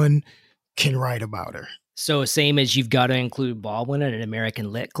 Anyone can write about her. So same as you've got to include Baldwin in an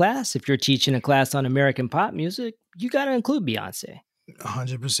American lit class. If you're teaching a class on American pop music, you got to include Beyonce.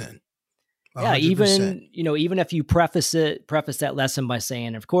 100%. Yeah, even if you preface that lesson by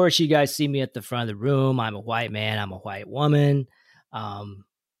saying, of course, you guys see me at the front of the room. I'm a white man. I'm a white woman.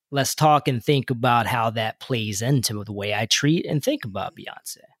 Let's talk and think about how that plays into the way I treat and think about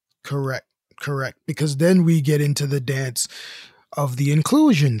Beyonce. Correct. Because then we get into the dance of the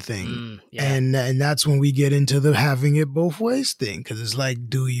inclusion thing. And that's when we get into the having it both ways thing. Because it's like,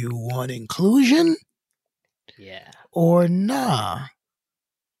 do you want inclusion? Yeah. Or nah?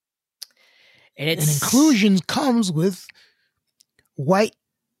 And inclusion comes with white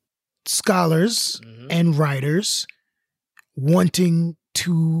scholars and writers wanting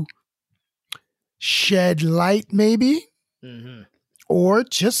to shed light, maybe, or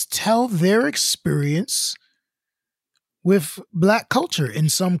just tell their experience with Black culture in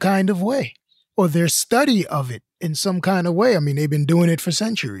some kind of way, or their study of it in some kind of way. I mean, they've been doing it for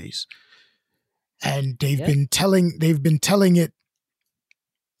centuries, and they've been telling it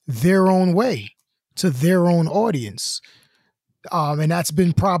their own way to their own audience, and that's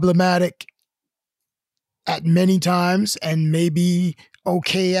been problematic at many times, and maybe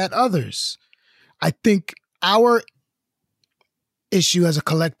okay at others. I think our issue as a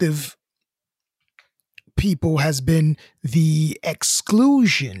collective people has been the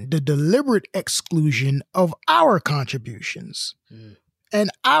deliberate exclusion of our contributions and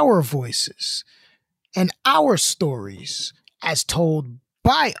our voices and our stories as told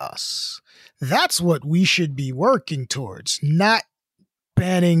by us. That's what we should be working towards, not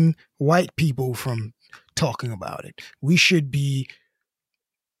banning white people from talking about it. We should be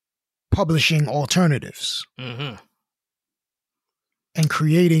publishing alternatives and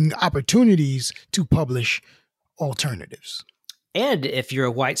creating opportunities to publish alternatives. And if you're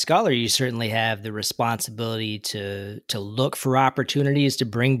a white scholar, you certainly have the responsibility to look for opportunities to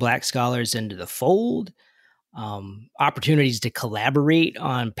bring Black scholars into the fold, opportunities to collaborate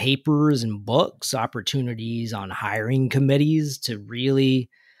on papers and books, opportunities on hiring committees to really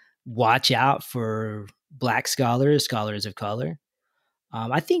watch out for Black scholars of color.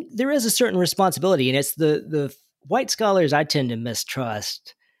 I think there is a certain responsibility, and it's the white scholars I tend to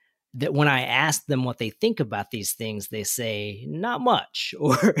mistrust, that when I ask them what they think about these things, they say, not much,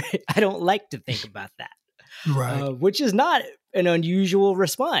 or I don't like to think about that. Right. Which is not an unusual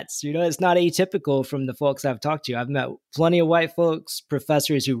response. It's not atypical from the folks I've talked to. I've met plenty of white folks,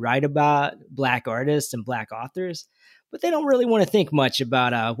 professors who write about Black artists and Black authors, but they don't really want to think much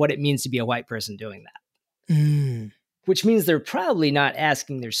about what it means to be a white person doing that. Mm. Which means they're probably not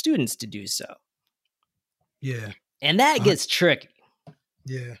asking their students to do so. Yeah. And that gets tricky.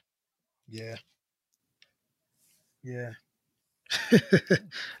 Yeah. Yeah. Yeah.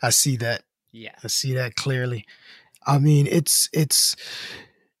 I see that. Yeah. I see that clearly. I mean, it's a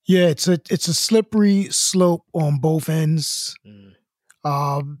slippery slope on both ends. Mm.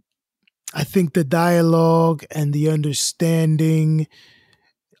 I think the dialogue and the understanding,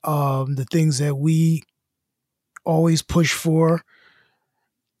 the things that we always push for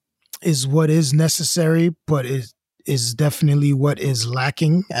is what is necessary, but it is definitely what is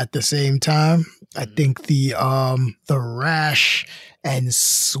lacking at the same time. I think the rash and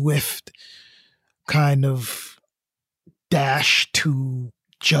swift kind of dash to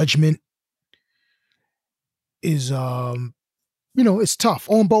judgment is it's tough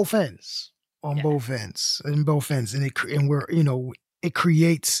on both ends. And it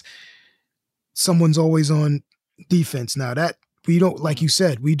creates someone's always on defense. Now that we don't, like you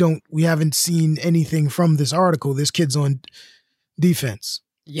said, we haven't seen anything from this article. This kid's on defense.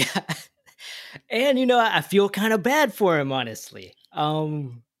 Yeah. And, I feel kind of bad for him, honestly.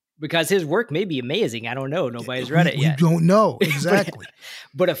 Because his work may be amazing. I don't know. Nobody's read it yet. We don't know. Exactly.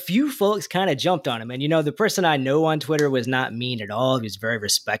 but a few folks kind of jumped on him. And, the person I know on Twitter was not mean at all. He was very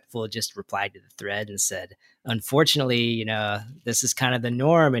respectful, just replied to the thread and said, unfortunately, this is kind of the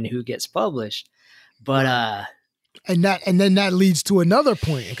norm and who gets published. But and then that leads to another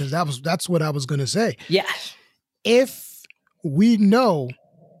point, because that's what I was going to say. Yeah. If we know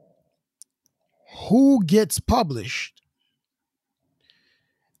who gets published,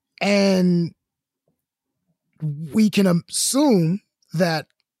 and we can assume that,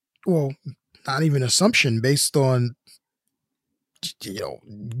 well, not even assumption, based on,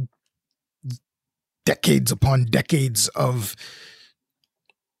 decades upon decades of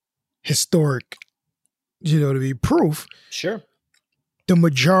historic, to be proof. Sure. The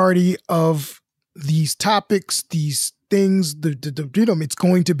majority of these topics, these things, it's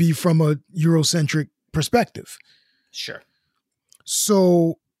going to be from a Eurocentric perspective. Sure.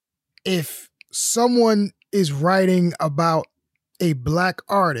 So if someone is writing about a Black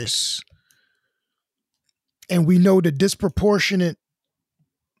artist and we know the disproportionate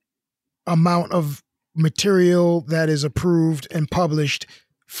amount of material that is approved and published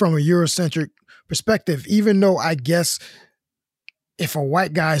from a Eurocentric perspective, even though I guess if a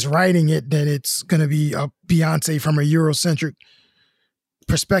white guy's writing it, then it's going to be a Beyonce from a Eurocentric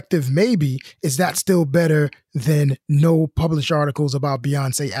perspective, maybe, is that still better than no published articles about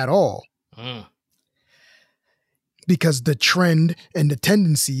Beyonce at all? Because the trend and the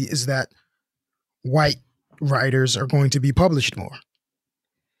tendency is that white writers are going to be published more.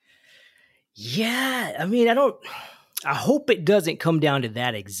 Yeah. I mean, I hope it doesn't come down to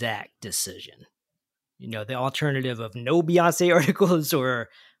that exact decision. The alternative of no Beyonce articles or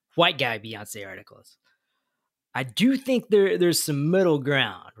white guy Beyonce articles. I do think there's some middle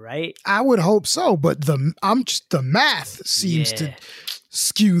ground, right? I would hope so, but the math seems to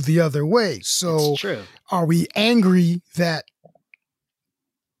skew the other way. So are we angry that,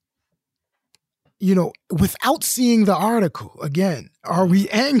 without seeing the article again, are we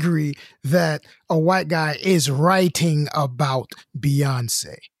angry that a white guy is writing about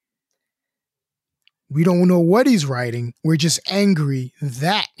Beyonce? We don't know what he's writing. We're just angry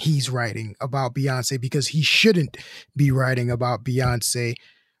that he's writing about Beyonce because he shouldn't be writing about Beyonce,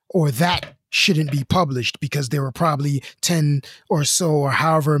 or that shouldn't be published because there were probably 10 or so or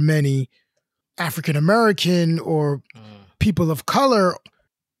however many African-American or people of color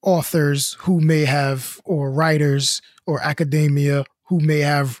authors who may have, or writers or academia who may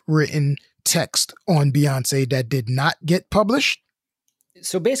have written text on Beyonce that did not get published.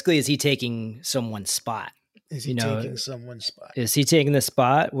 So basically, is he taking someone's spot? Is he taking someone's spot? Is he taking the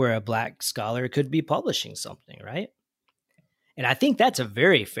spot where a Black scholar could be publishing something, right? And I think that's a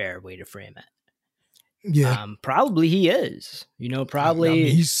very fair way to frame it. Yeah. Probably he is.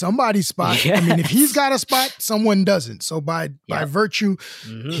 Probably he's somebody's spot. Yes. I mean, if he's got a spot, someone doesn't. So by virtue,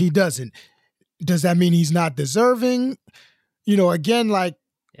 he doesn't. Does that mean he's not deserving? Again,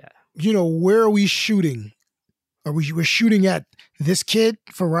 where are we shooting? We're shooting at this kid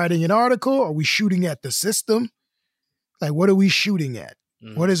for writing an article? Are we shooting at the system? What are we shooting at?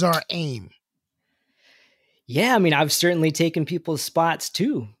 What is our aim? Yeah, I mean, I've certainly taken people's spots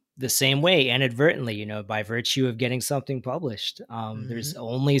too, the same way, inadvertently, you know, by virtue of getting something published. There's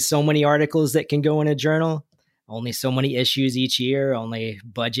only so many articles that can go in a journal, only so many issues each year, only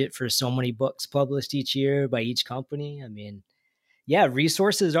budget for so many books published each year by each company. I mean, yeah,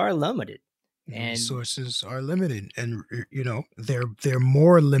 resources are limited. And resources are limited, and you know, they're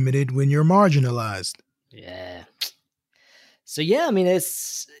more limited when you're marginalized. Yeah. So yeah, I mean,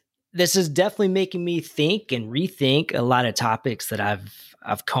 this is definitely making me think and rethink a lot of topics that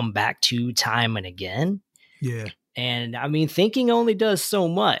I've come back to time and again. Yeah. And I mean, thinking only does so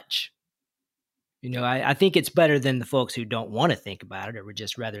much. You know, I think it's better than the folks who don't want to think about it or would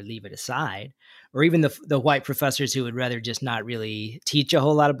just rather leave it aside, or even the white professors who would rather just not really teach a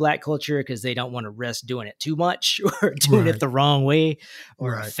whole lot of Black culture because they don't want to risk doing it too much or doing it the wrong way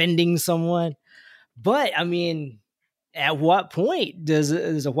or offending someone. But I mean, at what point does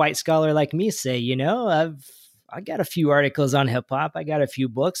a white scholar like me say, you know, I got a few articles on hip hop, I got a few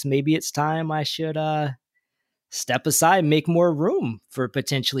books, maybe it's time I should step aside, make more room for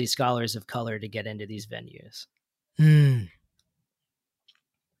potentially scholars of color to get into these venues.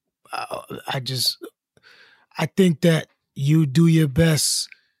 I think that you do your best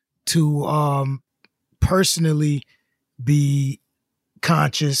to personally be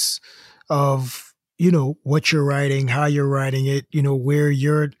conscious of, you know, what you're writing, how you're writing it, you know, where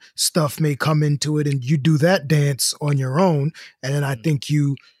your stuff may come into it, and you do that dance on your own. And then I think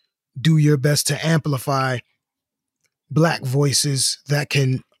you do your best to amplify Black voices that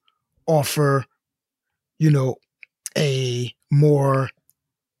can offer, you know, a more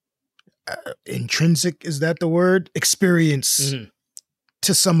intrinsic, is that the word? Experience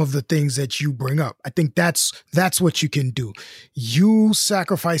to some of the things that you bring up. I think that's what you can do. You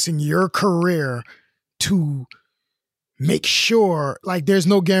sacrificing your career to make sure, like, there's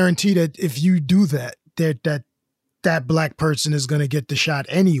no guarantee that if you do that Black person is going to get the shot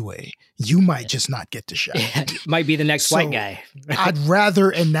anyway. You might just not get the shot. Yeah, might be the next white guy. I'd rather,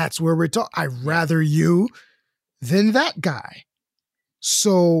 and that's where we're talking, I'd rather you than that guy.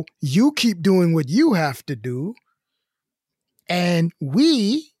 So you keep doing what you have to do. And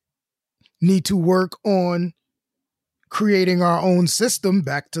we need to work on creating our own system,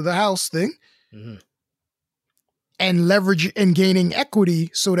 back to the house thing, and leverage and gaining equity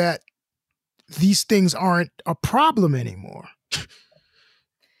so that these things aren't a problem anymore.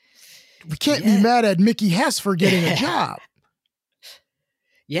 We can't be mad at Mickey Hess for getting a job.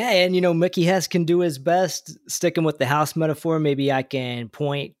 Yeah, and you know, Mickey Hess can do his best. Sticking with the house metaphor, maybe I can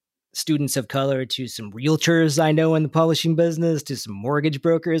point students of color to some realtors I know in the publishing business, to some mortgage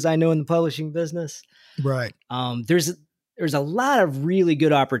brokers I know in the publishing business. Right. There's a lot of really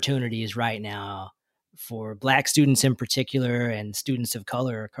good opportunities right now for Black students in particular and students of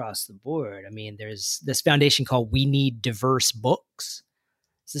color across the board. I mean, there's this foundation called We Need Diverse Books.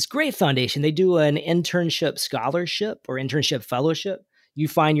 It's this great foundation. They do an internship scholarship or internship fellowship. You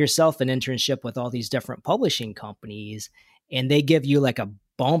find yourself an internship with all these different publishing companies, and they give you like a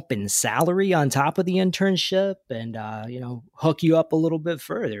bump in salary on top of the internship and, you know, hook you up a little bit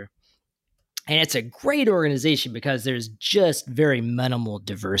further. And it's a great organization because there's just very minimal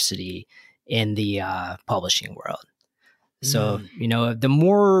diversity in the publishing world. So, you know, the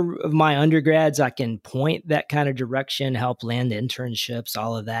more of my undergrads I can point that kind of direction, help land internships,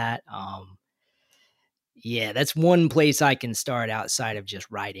 all of that. Yeah, that's one place I can start outside of just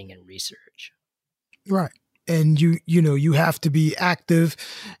writing and research. Right. And you know, you have to be active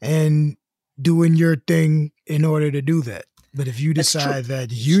and doing your thing in order to do that. But if you decide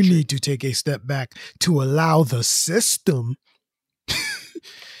that you need to take a step back to allow the system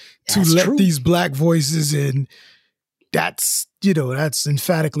to let these Black voices in, that's, you know, that's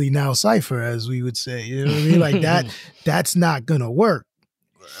emphatically now cipher, as we would say. You know what I mean? Like that's not going to work.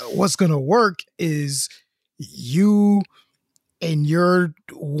 What's going to work is you and your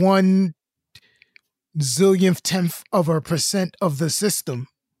 1/1000% of the system.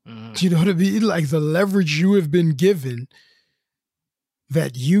 You know what I mean? Like the leverage you have been given,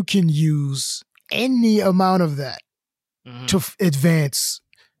 that you can use any amount of that to advance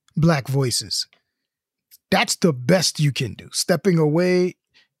Black voices. That's the best you can do. Stepping away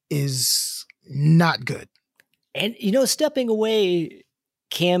is not good. And, you know, stepping away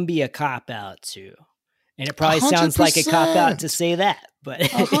can be a cop-out too. And it probably 100%. Sounds like a cop-out to say that, but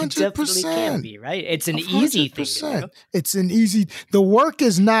 100%. It definitely can be, right? It's an 100%. Easy thing to do. It's an easy, the work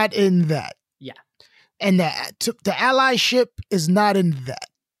is not in that. Yeah. And the allyship is not in that.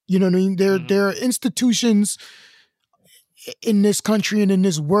 You know what I mean? There are institutions in this country and in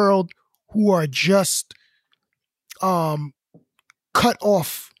this world who are just cut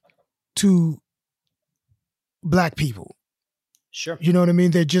off to Black people. Sure. You know what I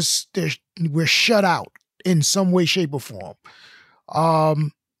mean? We're shut out in some way, shape, or form.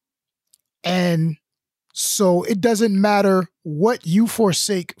 And so it doesn't matter what you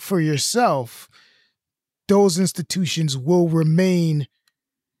forsake for yourself, those institutions will remain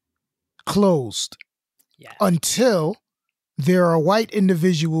closed until there are white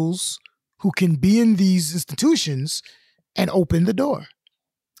individuals who can be in these institutions and open the door.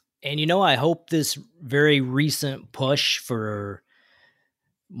 And, I hope this very recent push for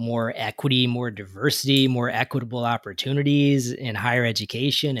more equity, more diversity, more equitable opportunities in higher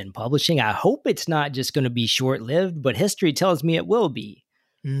education and publishing, I hope it's not just going to be short-lived, but history tells me it will be.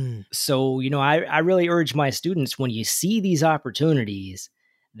 So, I really urge my students, when you see these opportunities,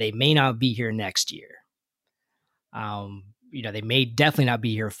 they may not be here next year. They may definitely not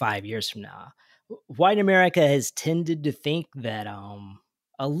be here 5 years from now. White America has tended to think that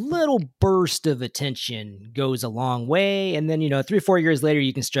a little burst of attention goes a long way. And then, 3 or 4 years later,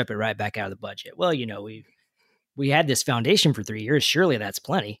 you can strip it right back out of the budget. Well, we had this foundation for 3 years. Surely that's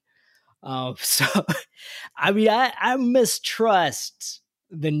plenty. So, I mistrust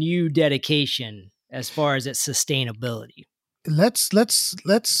the new dedication as far as its sustainability. Let's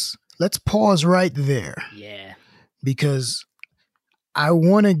pause right there. Yeah. Because I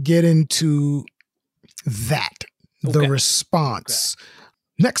want to get into that, the response.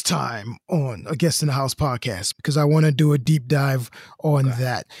 Next time on A Guest in the House podcast, because I want to do a deep dive on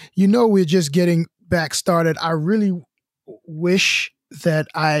that. We're just getting back started. I really wish that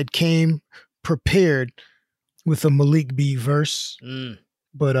I had came prepared with a Malik B verse,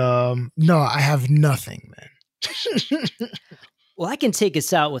 but no, I have nothing, man. Well, I can take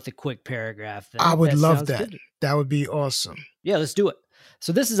us out with a quick paragraph. I would love that. Good. That would be awesome. Yeah, let's do it.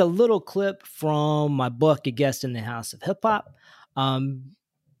 So this is a little clip from my book, A Guest in the House of Hip Hop.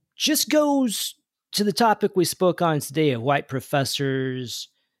 Just goes to the topic we spoke on today of white professors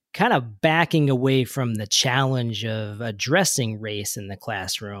kind of backing away from the challenge of addressing race in the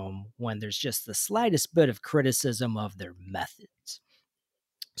classroom when there's just the slightest bit of criticism of their methods.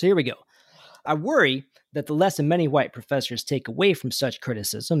 So here we go. I worry that the lesson many white professors take away from such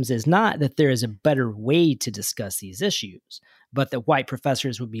criticisms is not that there is a better way to discuss these issues, but that white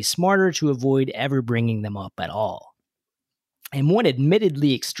professors would be smarter to avoid ever bringing them up at all. In one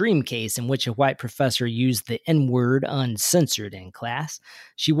admittedly extreme case in which a white professor used the N-word uncensored in class,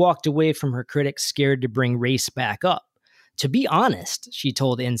 she walked away from her critics scared to bring race back up. To be honest, she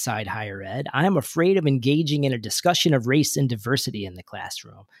told Inside Higher Ed, I am afraid of engaging in a discussion of race and diversity in the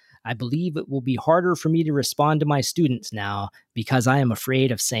classroom. I believe it will be harder for me to respond to my students now because I am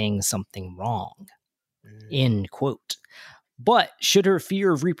afraid of saying something wrong. End quote. But should her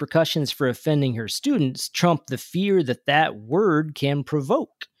fear of repercussions for offending her students trump the fear that word can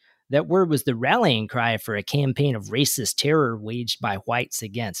provoke? That word was the rallying cry for a campaign of racist terror waged by whites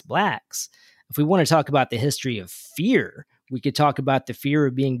against blacks. If we want to talk about the history of fear, we could talk about the fear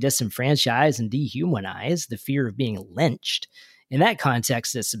of being disenfranchised and dehumanized, the fear of being lynched. In that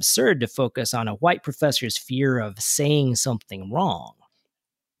context, it's absurd to focus on a white professor's fear of saying something wrong.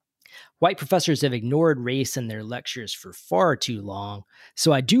 White professors have ignored race in their lectures for far too long,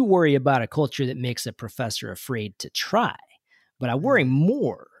 so I do worry about a culture that makes a professor afraid to try. But I worry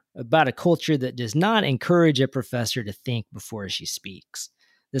more about a culture that does not encourage a professor to think before she speaks.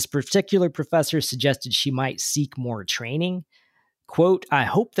 This particular professor suggested she might seek more training. Quote, I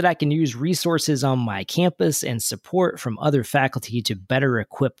hope that I can use resources on my campus and support from other faculty to better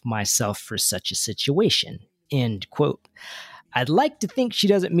equip myself for such a situation. End quote. I'd like to think she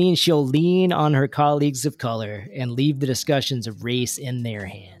doesn't mean she'll lean on her colleagues of color and leave the discussions of race in their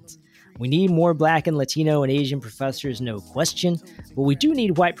hands. We need more Black and Latino and Asian professors, no question, but we do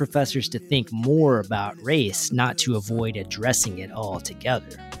need white professors to think more about race, not to avoid addressing it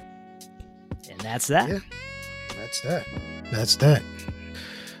altogether. And that's that. Yeah, that's that.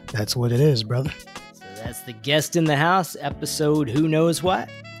 That's what it is, brother. So that's the Guest in the House episode Who Knows What?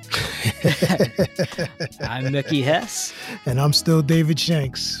 I'm Mickey Hess. And I'm still David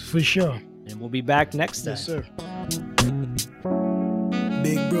Shanks, for sure. And we'll be back next time. Yes, sir.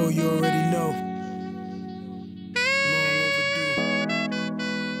 Big bro, you already know.